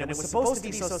sedative, and it was supposed to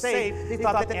be so safe, they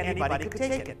thought that anybody could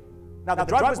take it. Now, the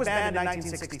drug was banned in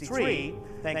 1963,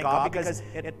 thank God, because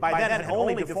by then it had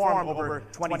only deformed over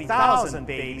 20,000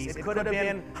 babies. It could have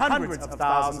been hundreds of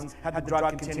thousands had the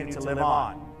drug continued to live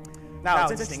on. Now,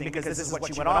 it's interesting because this is what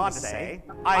she went on to say.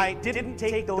 I didn't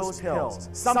take those pills.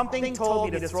 Something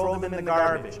told me to throw them in the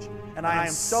garbage, and I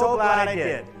am so glad I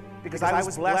did, because I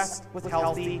was blessed with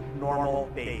healthy, normal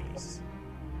babies.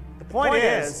 The point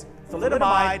is,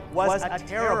 thalidomide was a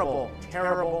terrible,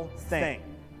 terrible thing.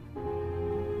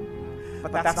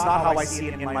 But that's not how I see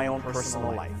it in my own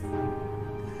personal life.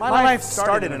 My life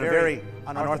started in a very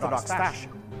unorthodox fashion.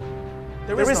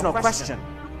 There is no question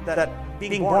that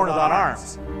being born without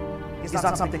arms is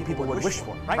not something people would wish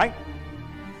for, right?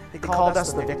 They called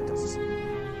us the victims.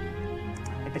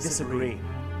 I disagree.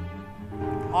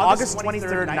 August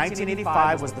 23rd,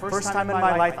 1985 was the first time in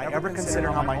my life I ever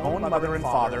considered how my own mother and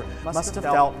father must have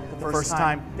felt the first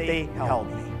time they held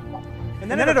me. And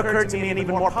then it occurred to me an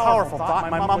even more powerful thought.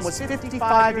 My mom was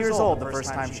 55 years old the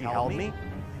first time she held me,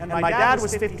 and my dad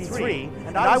was 53,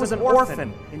 and I was an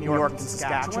orphan in York,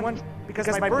 Saskatchewan,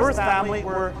 because my birth family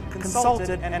were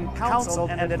consulted and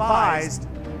counseled and advised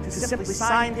to simply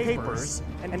sign papers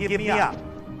and give me up.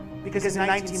 Because in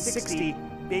 1960,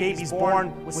 babies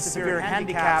born with severe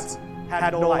handicaps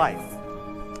had no life.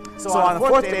 So on the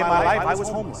fourth day of my life, I was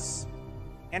homeless.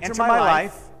 Enter my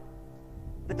life,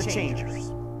 the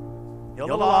changers.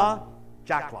 Hilda Law,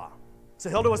 Jack Law. So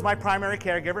Hilda was my primary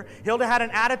caregiver. Hilda had an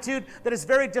attitude that is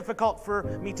very difficult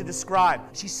for me to describe.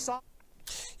 She saw...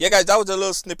 Yeah, guys, that was a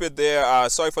little snippet there.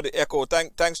 Sorry for the echo.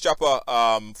 Thanks, Chopper,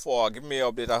 for giving me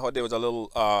an update. I heard there was a little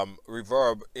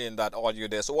reverb in that audio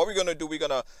there. So what we're gonna do,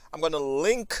 I'm gonna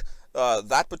link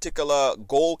that particular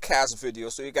GOldCast video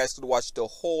so you guys could watch the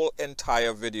whole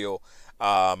entire video.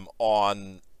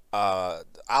 on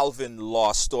Alvin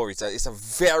Law stories. It's a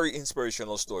very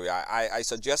inspirational story. I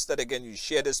suggest that again you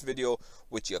share this video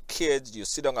with your kids. You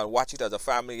sit down and watch it as a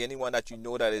family. Anyone that you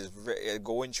know that is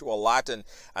going through a lot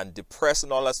and depressed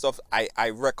and all that stuff, I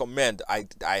recommend,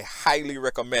 I highly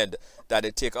recommend that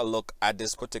they take a look at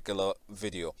this particular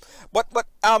video. But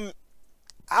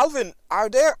Alvin, are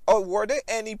there or were there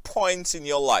any points in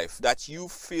your life that you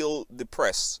feel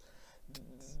depressed?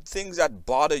 Things that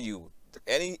bother you?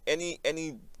 Any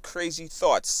crazy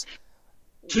thoughts?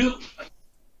 Two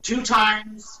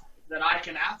times that I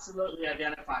can absolutely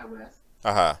identify with.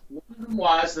 One of them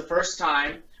was, the first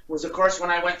time was, of course, when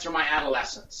I went through my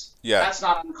adolescence. Yeah. That's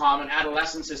not uncommon.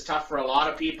 Adolescence is tough for a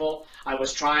lot of people. I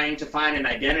was trying to find an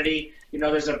identity. You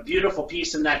know, there's a beautiful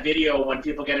piece in that video when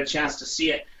people get a chance to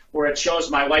see it, where it shows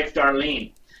my wife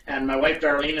Darlene. And my wife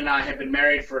Darlene and I have been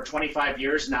married for 25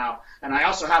 years now. And I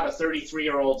also have a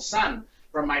 33-year-old son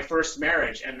from my first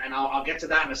marriage, and I'll get to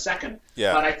that in a second.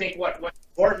 Yeah. But I think what's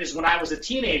important is when I was a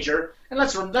teenager, and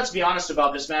let's be honest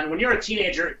about this, man. When you're a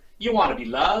teenager, you want to be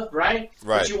loved, right?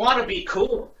 Right. But you want to be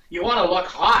cool. You want to look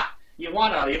hot. You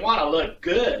want to look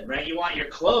good, right? You want your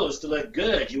clothes to look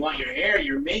good. You want your hair,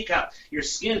 your makeup, your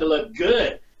skin to look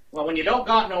good. Well, when you don't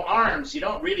got no arms, you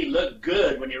don't really look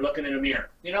good when you're looking in a mirror.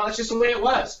 You know, that's just the way it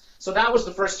was. So that was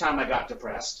the first time I got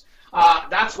depressed.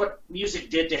 That's what music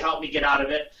did to help me get out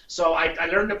of it. So I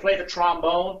learned to play the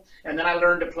trombone, and then I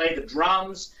learned to play the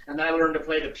drums, and then I learned to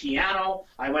play the piano.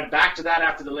 I went back to that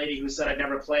after the lady who said I'd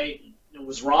never play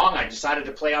was wrong. I decided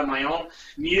to play on my own.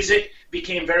 Music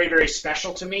became very, very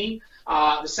special to me.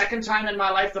 The second time in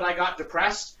my life that I got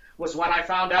depressed was when I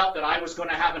found out that I was going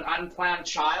to have an unplanned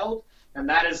child. And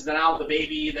that is now the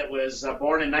baby that was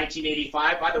born in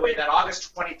 1985. By the way, that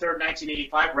August 23rd,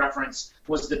 1985 reference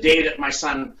was the day that my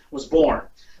son was born.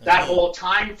 That whole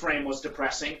time frame was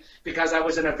depressing because I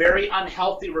was in a very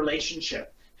unhealthy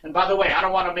relationship. And by the way, I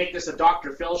don't want to make this a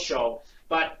Dr. Phil show,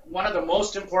 but one of the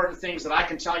most important things that I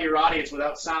can tell your audience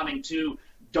without sounding too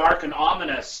dark and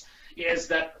ominous is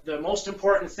that the most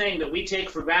important thing that we take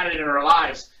for granted in our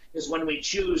lives is when we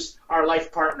choose our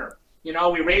life partner. You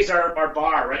know, we raise our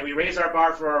bar, right? We raise our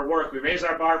bar for our work. We raise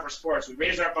our bar for sports. We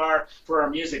raise our bar for our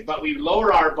music. But we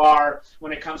lower our bar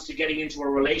when it comes to getting into a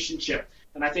relationship.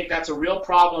 And I think that's a real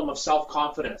problem of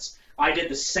self-confidence. I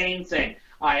did the same thing.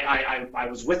 I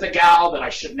was with a gal that I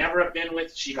should never have been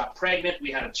with. She got pregnant. We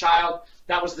had a child.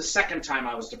 That was the second time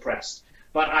I was depressed.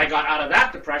 But I got out of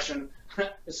that depression,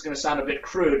 this is going to sound a bit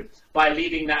crude, by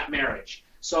leaving that marriage.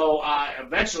 So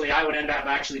eventually I would end up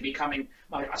actually becoming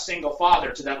a single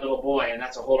father to that little boy, and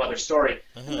that's a whole other story.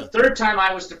 And the third time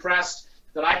I was depressed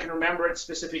that I can remember it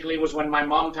specifically was when my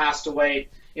mom passed away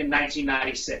in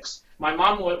 1996. My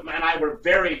mom and I were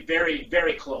very, very,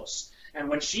 very close. And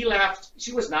when she left,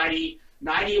 she was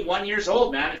 91 years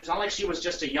old, man. It's not like she was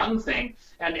just a young thing.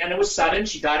 And it was sudden.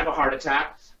 She died of a heart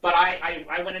attack. But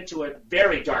I went into a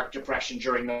very dark depression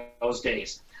during those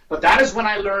days. But that is when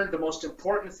I learned the most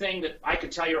important thing that I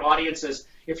could tell your audience is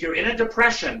if you're in a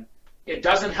depression, it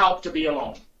doesn't help to be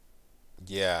alone.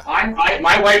 Yeah.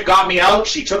 My wife got me out.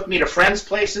 She took me to friends'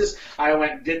 places.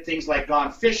 I did things like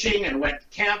gone fishing and went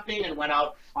camping and went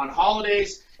out on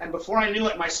holidays. And before I knew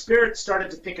it, my spirit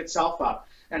started to pick itself up.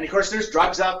 And, of course, there's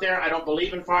drugs out there. I don't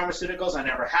believe in pharmaceuticals. I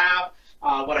never have.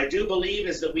 What I do believe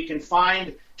is that we can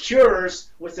find cures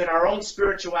within our own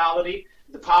spirituality,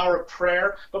 the power of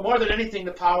prayer, but more than anything,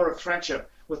 the power of friendship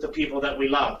with the people that we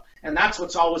love. And that's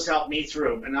what's always helped me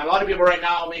through. And a lot of people right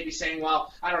now may be saying,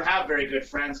 well, I don't have very good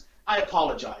friends. I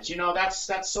apologize. You know, that's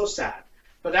so sad.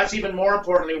 But that's even more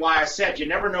importantly why I said you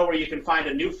never know where you can find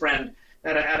a new friend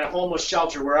at a homeless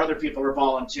shelter where other people are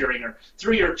volunteering, or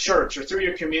through your church or through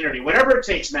your community. Whatever it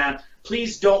takes, man,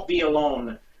 please don't be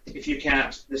alone if you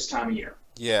can't this time of year.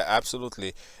 Yeah,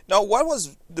 absolutely. Now, what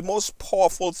was the most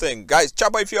powerful thing? Guys,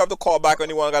 Chapa, if you have to call back,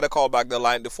 anyone got to call back,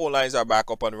 the phone lines are back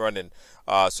up and running.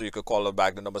 So you could call them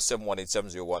back, the number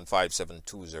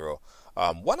 718-701-5720.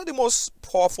 One of the most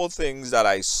powerful things that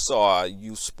I saw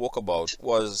you spoke about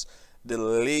was the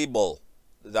label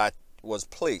that was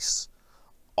placed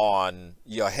on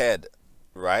your head,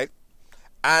 right?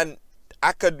 And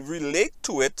I could relate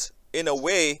to it in a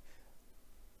way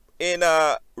in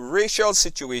a racial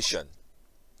situation.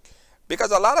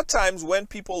 Because a lot of times when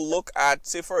people look at,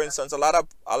 say for instance, a lot of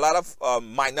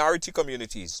minority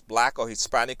communities, black or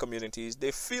Hispanic communities,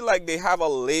 they feel like they have a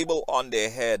label on their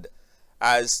head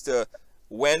as to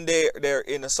when they're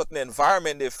in a certain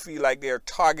environment, they feel like they're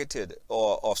targeted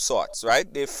or of sorts,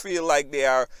 right? They feel like they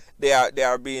are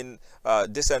being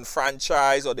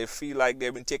disenfranchised, or they feel like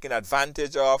they've been taken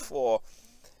advantage of, or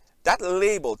that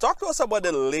label. Talk to us about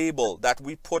the label that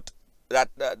we put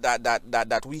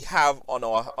that we have on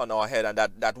our head, and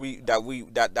that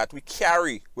we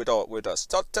carry with us.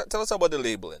 Tell us about the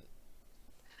labeling.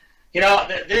 You know,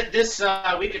 this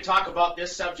we could talk about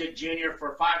this subject, Junior,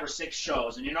 for 5 or 6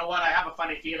 shows. And you know what? I have a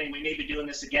funny feeling we may be doing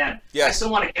this again. Yes. I still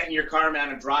want to get in your car, man,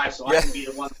 and drive, so I can be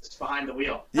the one that's behind the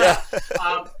wheel. Yeah.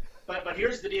 But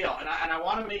here's the deal, and I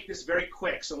want to make this very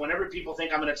quick. So whenever people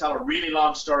think I'm going to tell a really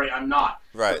long story, I'm not.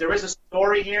 Right. But there is a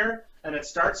story here, and it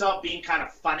starts out being kind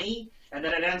of funny, and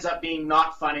then it ends up being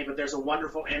not funny, but there's a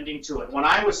wonderful ending to it. When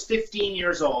I was 15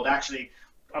 years old, actually,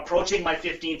 approaching my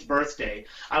 15th birthday,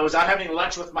 I was out having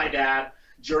lunch with my dad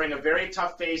during a very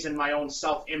tough phase in my own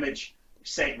self-image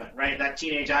segment, right? That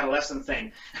teenage adolescent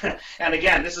thing. And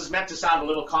again, this is meant to sound a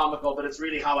little comical, but it's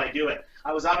really how I do it.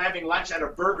 I was out having lunch at a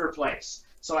burger place.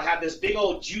 So I had this big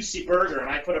old juicy burger, and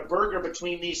I put a burger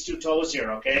between these 2 toes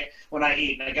here, okay, when I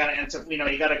eat. And I gotta,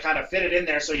 you gotta kind of fit it in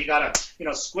there, so you gotta,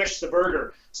 squish the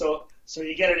burger. So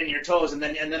you get it in your toes, and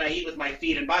then I eat with my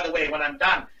feet. And by the way, when I'm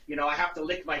done, I have to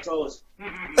lick my toes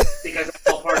because that's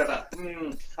all part of a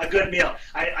good meal.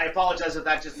 I apologize if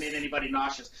that just made anybody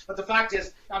nauseous. But the fact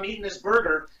is, I'm eating this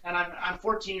burger, and I'm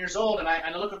 14 years old, and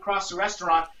I look across the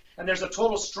restaurant, and there's a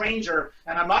total stranger,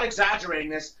 and I'm not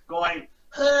exaggerating this, going,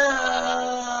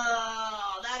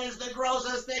 "Oh, that is the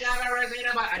grossest thing I've ever seen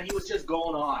in my..." And he was just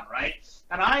going on, right?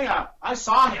 And I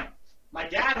saw him. My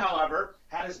dad, however,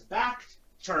 had his back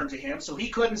turned to him, so he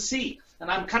couldn't see.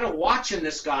 And I'm kind of watching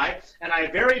this guy, and I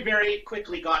very, very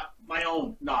quickly got my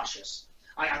own nauseous.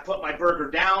 I put my burger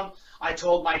down. I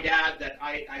told my dad that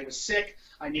I was sick.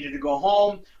 I needed to go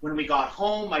home. When we got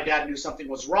home, my dad knew something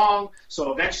was wrong.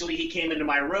 So eventually he came into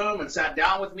my room and sat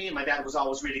down with me. And my dad was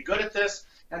always really good at this,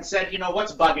 and said,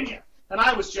 "What's bugging you?" And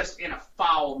I was just in a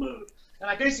foul mood. And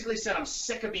I basically said, "I'm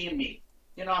sick of being me.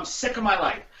 I'm sick of my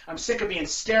life. I'm sick of being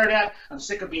stared at. I'm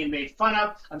sick of being made fun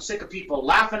of. I'm sick of people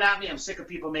laughing at me. I'm sick of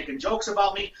people making jokes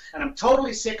about me. And I'm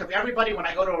totally sick of everybody, when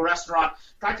I go to a restaurant,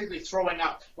 practically throwing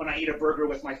up when I eat a burger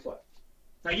with my foot."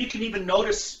 Now, you can even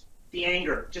notice the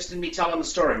anger just in me telling the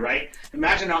story, right?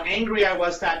 Imagine how angry I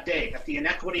was that day at the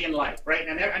inequity in life, right?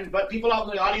 But people out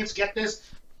in the audience get this?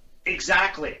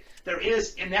 Exactly. There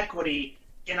is inequity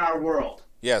in our world.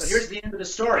 Yes. But here's the end of the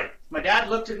story. My dad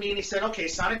looked at me and he said, "Okay,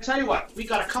 son, I tell you what, we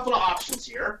got a couple of options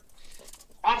here.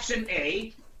 Option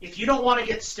A, if you don't want to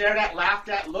get stared at, laughed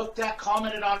at, looked at,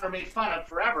 commented on, or made fun of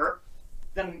forever,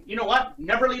 then you know what?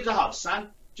 Never leave the house,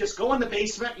 son. Just go in the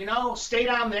basement, stay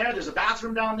down there. There's a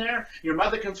bathroom down there. Your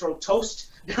mother can throw toast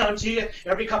down to you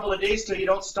every couple of days till you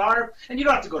don't starve. And you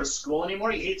don't have to go to school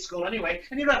anymore. You hate school anyway.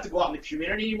 And you don't have to go out in the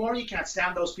community anymore. You can't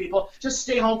stand those people. Just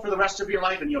stay home for the rest of your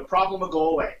life and your problem will go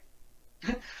away."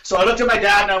 So I looked at my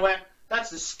dad and I went, "That's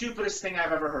the stupidest thing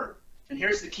I've ever heard." And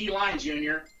here's the key line,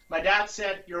 Junior. My dad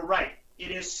said, "You're right.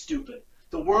 It is stupid.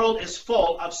 The world is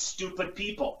full of stupid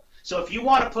people. So if you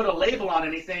want to put a label on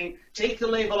anything, take the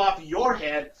label off your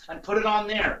head and put it on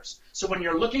theirs. So when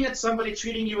you're looking at somebody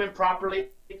treating you improperly,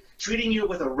 treating you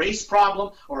with a race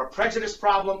problem or a prejudice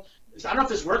problem, I don't know if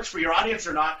this works for your audience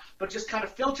or not, but just kind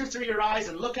of filter through your eyes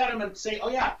and look at them and say, oh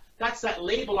yeah, that's that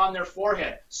label on their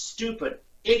forehead. Stupid,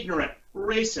 ignorant,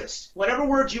 racist, whatever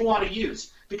word you want to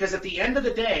use. Because at the end of the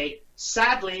day,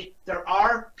 sadly, there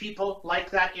are people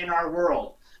like that in our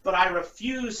world. But I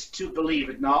refuse to believe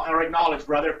or acknowledge,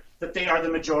 brother, that they are the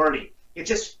majority. It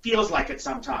just feels like it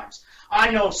sometimes.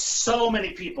 I know so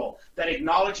many people that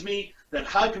acknowledge me, that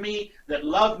hug me, that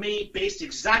love me based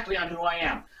exactly on who I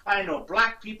am. I know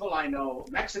black people, I know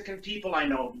Mexican people, I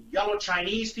know yellow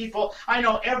Chinese people, I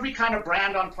know every kind of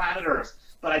brand on planet Earth.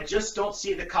 But I just don't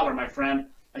see the color, my friend.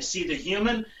 I see the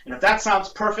human, and if that sounds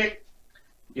perfect,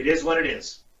 it is what it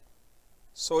is.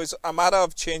 So it's a matter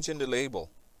of changing the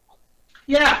label.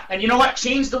 Yeah, and you know what?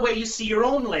 Change the way you see your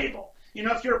own label.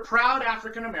 If you're a proud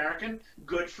African American,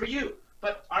 good for you.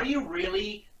 But are you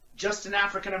really just an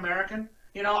African American?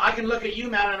 I can look at you,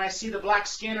 man, and I see the black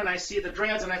skin and I see the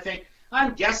dreads and I think,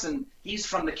 I'm guessing he's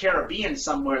from the Caribbean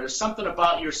somewhere. There's something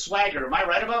about your swagger. Am I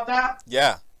right about that?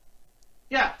 Yeah.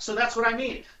 Yeah, so that's what I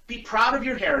mean. Be proud of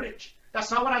your heritage.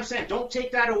 That's not what I'm saying. Don't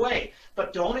take that away.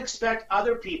 But don't expect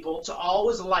other people to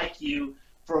always like you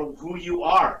for who you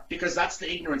are, because that's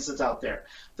the ignorance that's out there.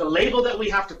 The label that we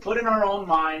have to put in our own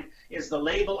mind is the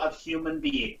label of human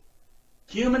being.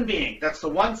 Human being. That's the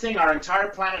one thing our entire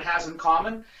planet has in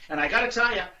common. And I got to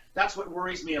tell you, that's what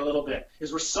worries me a little bit,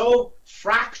 is we're so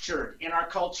fractured in our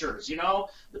cultures.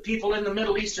 The people in the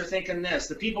Middle East are thinking this.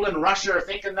 The people in Russia are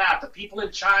thinking that. The people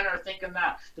in China are thinking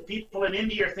that. The people in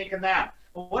India are thinking that.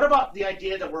 But what about the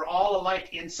idea that we're all alike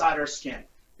inside our skin?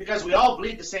 Because we all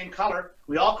bleed the same color,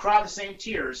 we all cry the same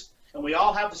tears, and we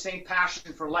all have the same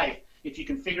passion for life. if you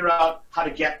can figure out how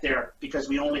to get there, because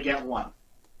we only get one.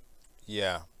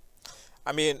 Yeah.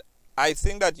 I mean, I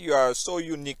think that you are so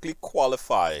uniquely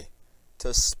qualified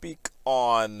to speak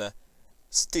on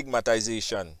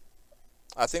stigmatization.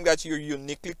 I think that you're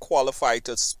uniquely qualified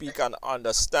to speak and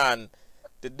understand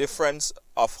the difference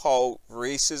of how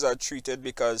races are treated,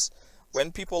 because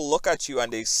when people look at you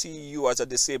and they see you as a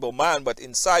disabled man, but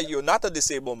inside you're not a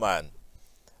disabled man.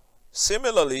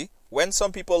 Similarly, when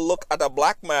some people look at a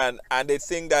black man and they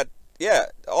think that, yeah,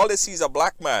 all they see is a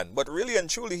black man, but really and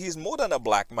truly he's more than a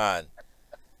black man.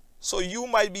 So you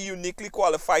might be uniquely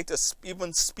qualified to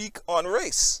even speak on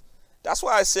race. That's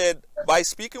why I said, by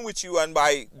speaking with you and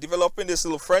by developing this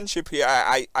little friendship here,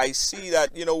 I see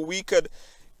that, you know, we could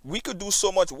do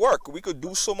so much work. We could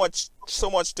do so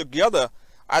much together.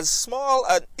 As small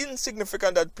and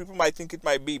insignificant that people might think it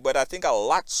might be, but I think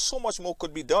so much more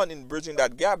could be done in bridging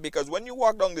that gap. Because when you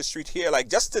walk down the street here, like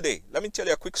just today, let me tell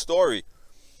you a quick story.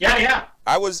 Yeah.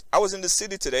 I was in the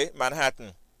city today,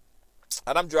 Manhattan,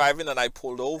 and I'm driving and I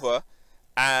pulled over,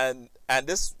 and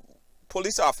this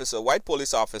police officer, white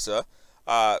police officer,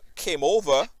 came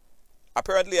over.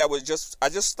 Apparently, I just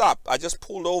stopped. I just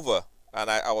pulled over. And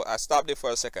I stopped there for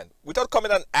a second. Without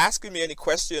coming and asking me any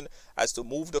question as to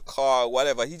move the car or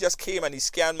whatever, he just came and he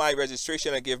scanned my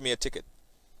registration and gave me a ticket.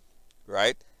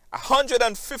 Right?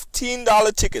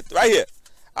 $115 ticket. Right here.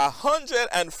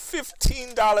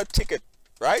 $115 ticket.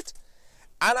 Right?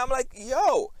 And I'm like,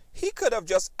 yo, he could have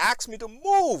just asked me to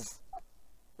move.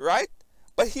 Right?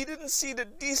 But he didn't see the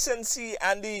decency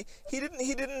and he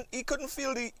couldn't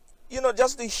feel the, you know,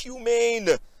 just the humane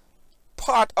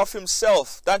part of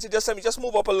himself than to just say, just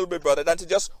move up a little bit, brother, than to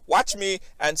just watch me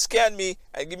and scan me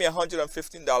and give me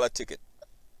 $115 ticket.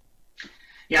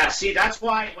 Yeah, see, that's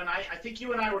why when I think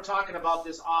you and I were talking about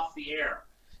this off the air,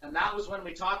 and that was when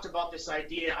we talked about this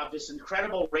idea of this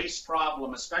incredible race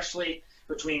problem, especially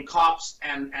between cops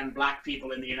and black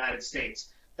people in the United States.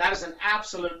 That is an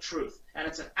absolute truth, and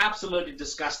it's an absolutely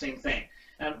disgusting thing.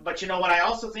 But you know what I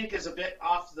also think is a bit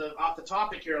off the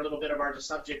topic here, a little bit of our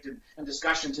subject and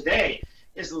discussion today,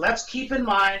 is let's keep in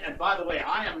mind, and by the way,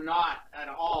 I am not at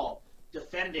all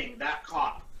defending that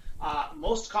cop.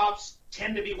 Most cops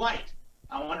tend to be white.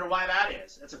 I wonder why that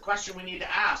is. It's a question we need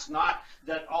to ask, not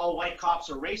that all white cops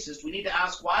are racist. We need to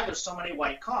ask why there's so many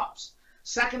white cops.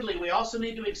 Secondly, we also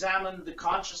need to examine the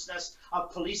consciousness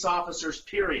of police officers,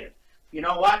 period. You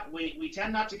know what? We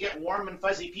tend not to get warm and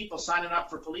fuzzy people signing up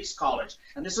for police college.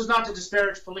 And this is not to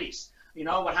disparage police. You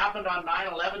know, what happened on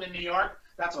 9/11 in New York,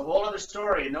 that's a whole other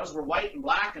story. And those were white and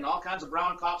black and all kinds of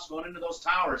brown cops going into those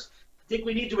towers. I think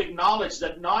we need to acknowledge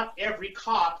that not every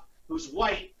cop who's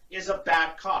white is a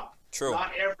bad cop. True.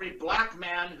 Not every black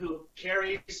man who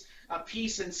carries a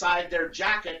piece inside their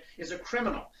jacket is a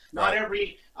criminal. Not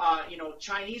every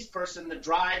Chinese person that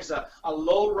drives a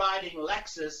low-riding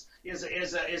Lexus is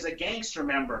a gangster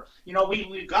member. You know,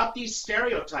 we've got these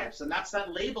stereotypes, and that's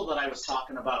that label that I was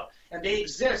talking about. And they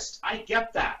exist. I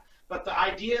get that. But the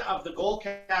idea of the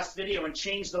GOldCast video and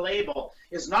change the label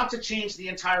is not to change the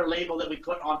entire label that we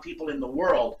put on people in the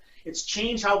world. It's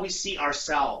change how we see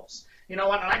ourselves. You know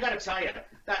what? And I got to tell you,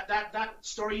 that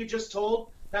story you just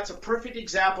told, that's a perfect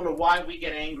example of why we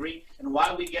get angry and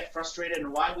why we get frustrated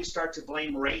and why we start to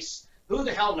blame race. Who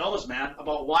the hell knows, man,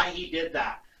 about why he did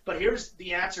that? But here's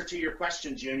the answer to your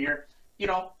question, Junior. You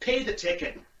know, pay the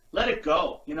ticket. Let it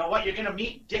go. You know what? You're going to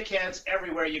meet dickheads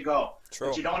everywhere you go. True.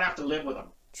 But you don't have to live with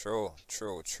them. True.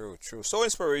 So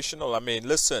inspirational. I mean,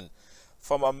 listen,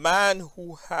 from a man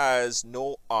who has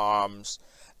no arms,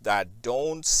 that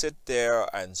don't sit there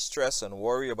and stress and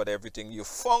worry about everything, you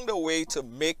found a way to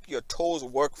make your toes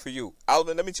work for you.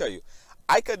 Alvin, let me tell you,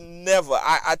 I could never,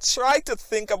 I tried to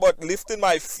think about lifting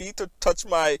my feet to touch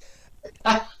my,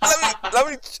 I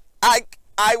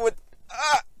would,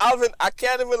 Alvin, I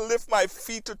can't even lift my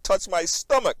feet to touch my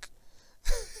stomach.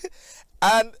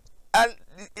 and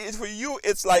for you,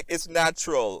 it's like, it's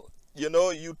natural. You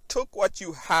know, you took what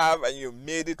you have and you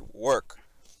made it work.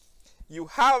 You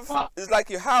have, it's like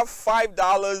you have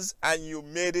 $5 and you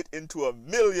made it into $1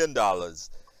 million.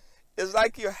 It's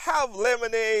like you have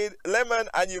lemon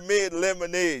and you made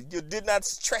lemonade. You did not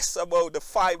stress about the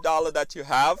 $5 that you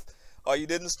have, or you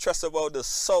didn't stress about the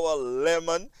sour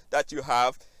lemon that you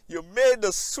have. You made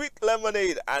the sweet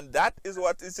lemonade, and that is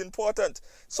what is important.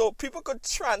 So people could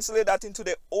translate that into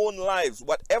their own lives.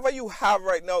 Whatever you have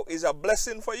right now is a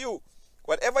blessing for you.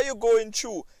 Whatever you're going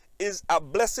through is a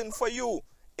blessing for you.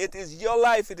 It is your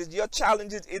life. It is your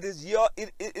challenges. It is your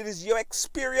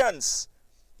experience.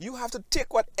 You have to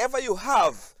take whatever you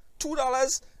have.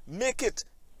 $2, make it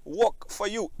work for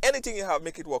you. Anything you have,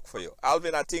 make it work for you.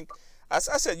 Alvin, I think As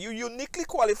I said, you uniquely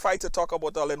qualified to talk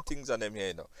about all them things and them here,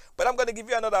 you know. But I'm going to give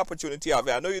you another opportunity,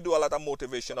 Alvin. I know you do a lot of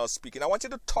motivational speaking. I want you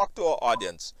to talk to our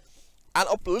audience and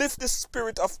uplift the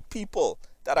spirit of people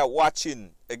that are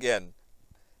watching again.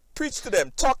 Preach to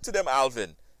them, talk to them,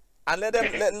 Alvin, and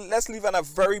let's leave on a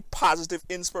very positive,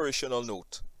 inspirational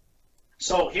note.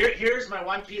 So here's my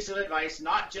one piece of advice,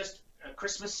 not just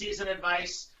Christmas season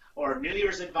advice or New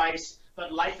Year's advice,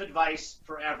 but life advice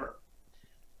forever.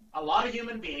 A lot of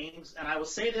human beings, and I will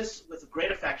say this with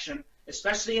great affection,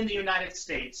 especially in the United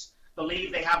States,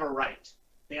 believe they have a right.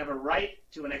 They have a right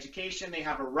to an education, they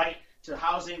have a right to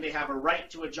housing, they have a right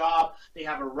to a job, they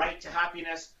have a right to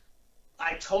happiness.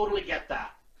 I totally get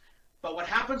that. But what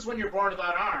happens when you're born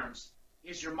without arms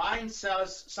is your mind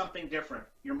says something different.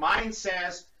 Your mind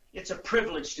says it's a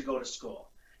privilege to go to school.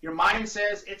 Your mind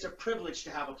says it's a privilege to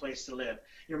have a place to live.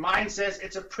 Your mind says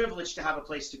it's a privilege to have a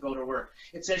place to go to work.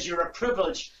 It says you're a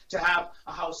privilege to have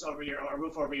a house over a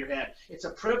roof over your head. It's a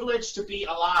privilege to be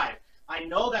alive. I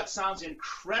know that sounds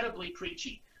incredibly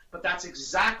preachy, but that's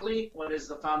exactly what is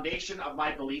the foundation of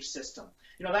my belief system.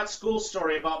 You know, that school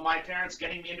story about my parents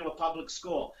getting me into a public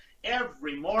school.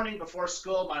 Every morning before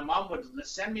school, my mom would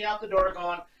send me out the door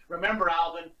going, remember,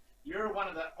 Alvin, you're one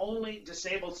of the only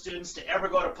disabled students to ever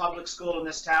go to public school in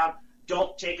this town.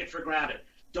 Don't take it for granted.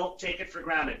 Don't take it for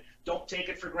granted. Don't take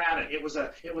it for granted. It was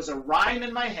a rhyme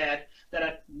in my head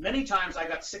that many times I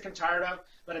got sick and tired of,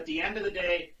 but at the end of the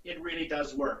day, it really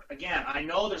does work. Again, I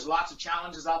know there's lots of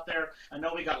challenges out there. I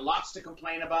know we got lots to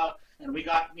complain about, and we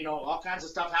got, you know, all kinds of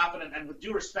stuff happening. And with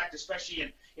due respect,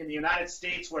 especially in the United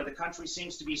States, where the country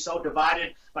seems to be so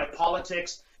divided by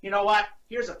politics, you know what?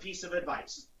 Here's a piece of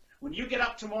advice. When you get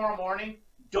up tomorrow morning,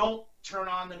 don't turn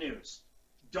on the news.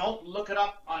 Don't look it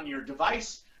up on your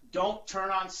device. Don't turn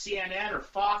on CNN or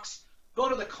Fox. Go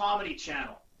to the comedy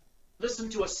channel. Listen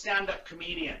to a stand-up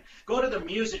comedian. Go to the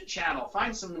music channel.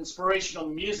 Find some inspirational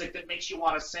music that makes you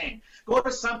want to sing. Go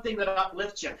to something that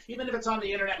uplifts you. Even if it's on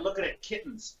the internet, look at it,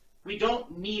 kittens. We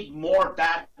don't need more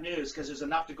bad news because there's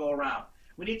enough to go around.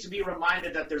 We need to be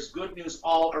reminded that there's good news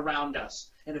all around us.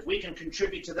 And if we can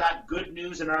contribute to that good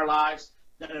news in our lives,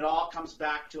 then it all comes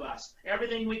back to us.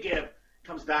 Everything we give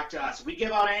comes back to us. We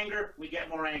give out anger, we get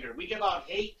more anger. We give out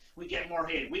hate, we get more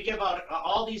hate. We give out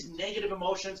all these negative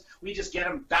emotions, we just get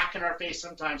them back in our face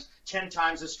sometimes 10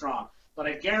 times as strong. But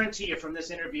I guarantee you from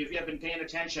this interview, if you have been paying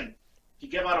attention, if you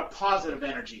give out a positive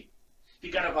energy, if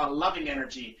you got a loving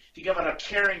energy, if you give out a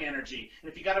caring energy,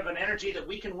 and if you got an energy that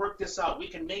we can work this out, we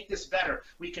can make this better,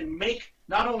 we can make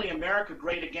not only America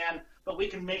great again, but we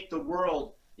can make the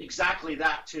world exactly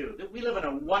that too. We live in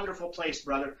a wonderful place,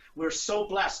 brother. We're so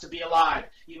blessed to be alive,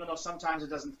 even though sometimes it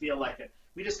doesn't feel like it.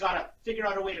 We just got to figure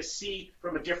out a way to see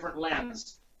from a different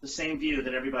lens the same view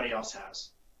that everybody else has.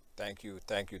 Thank you,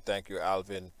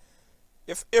 Alvin.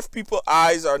 If people's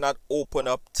eyes are not open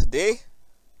up today,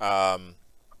 I'm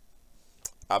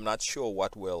not sure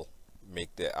what will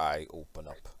make their eye open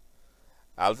up.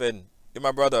 Alvin, you're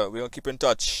my brother. We're going to keep in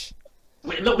touch.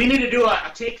 Look, we need to do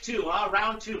a take two,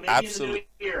 round two, maybe in the new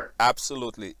year.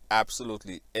 Absolutely.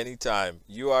 Anytime.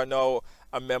 You are now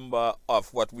a member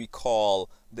of what we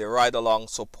call the Ride Along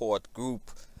Support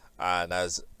Group. And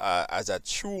as a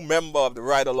true member of the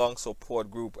Ride Along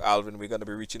Support Group, Alvin, we're going to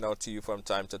be reaching out to you from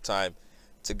time to time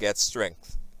to get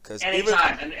strength.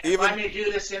 Anytime. And if I may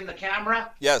do this in the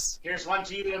camera, yes. Here's one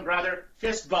to you, brother.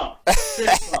 Fist bump.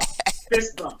 Fist bump.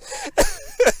 Fist bump.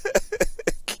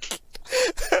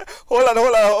 Hold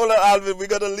on, Alvin. We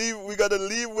gotta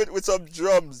leave with some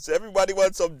drums. Everybody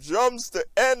wants some drums to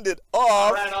end it off.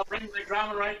 All right, I'll bring the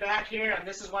drum right back here, and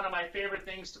this is one of my favorite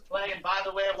things to play. And by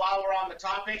the way, while we're on the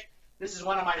topic, this is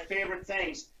one of my favorite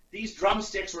things. These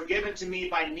drumsticks were given to me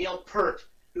by Neil Peart,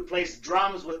 who plays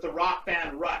drums with the rock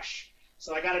band Rush.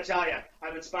 So I gotta tell you,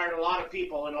 I've inspired a lot of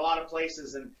people in a lot of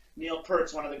places, and Neil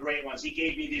Peart's one of the great ones. He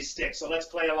gave me these sticks, so let's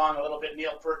play along a little bit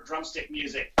Neil Peart drumstick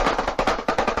music.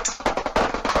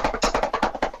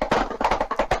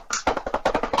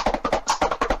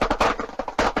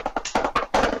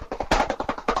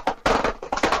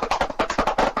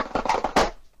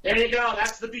 There you go.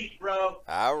 That's the beat, bro.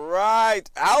 All right.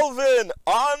 Alvin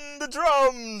on the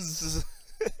drums.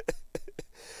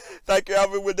 Thank you,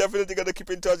 Alvin. We're definitely going to keep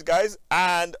in touch, guys.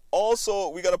 And also,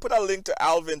 we're going to put a link to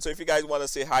Alvin. So if you guys want to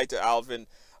say hi to Alvin,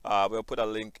 we'll put a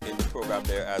link in the program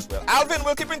there as well. Alvin,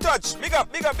 we'll keep in touch. Big up.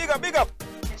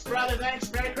 Thanks, brother.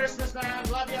 Thanks. Merry Christmas, man.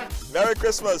 Love you. Merry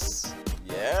Christmas.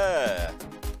 Yeah.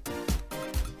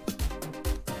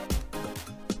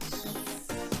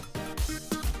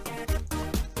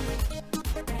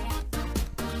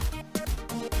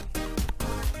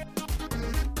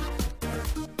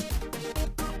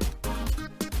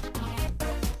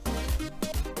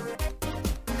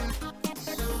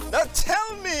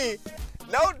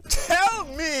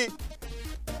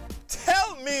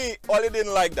 All you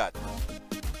didn't like that.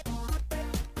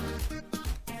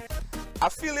 I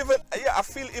feel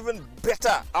even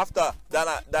better after than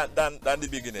the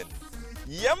beginning.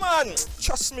 Yeah, man.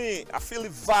 Trust me. I feel the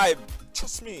vibe.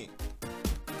 Trust me.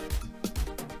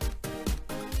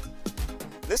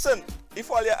 Listen, if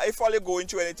all you go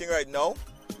into anything right now,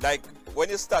 like when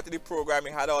you started the program,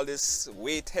 you had all this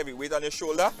heavy weight on your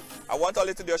shoulder. I want all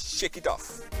you to just shake it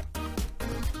off.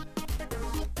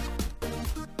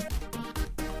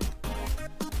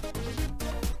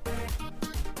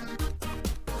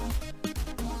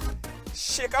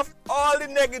 Shake off all the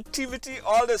negativity,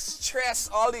 all the stress,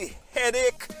 all the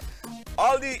headache,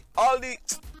 all the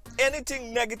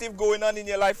anything negative going on in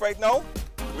your life right now.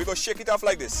 We're gonna shake it off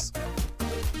like this.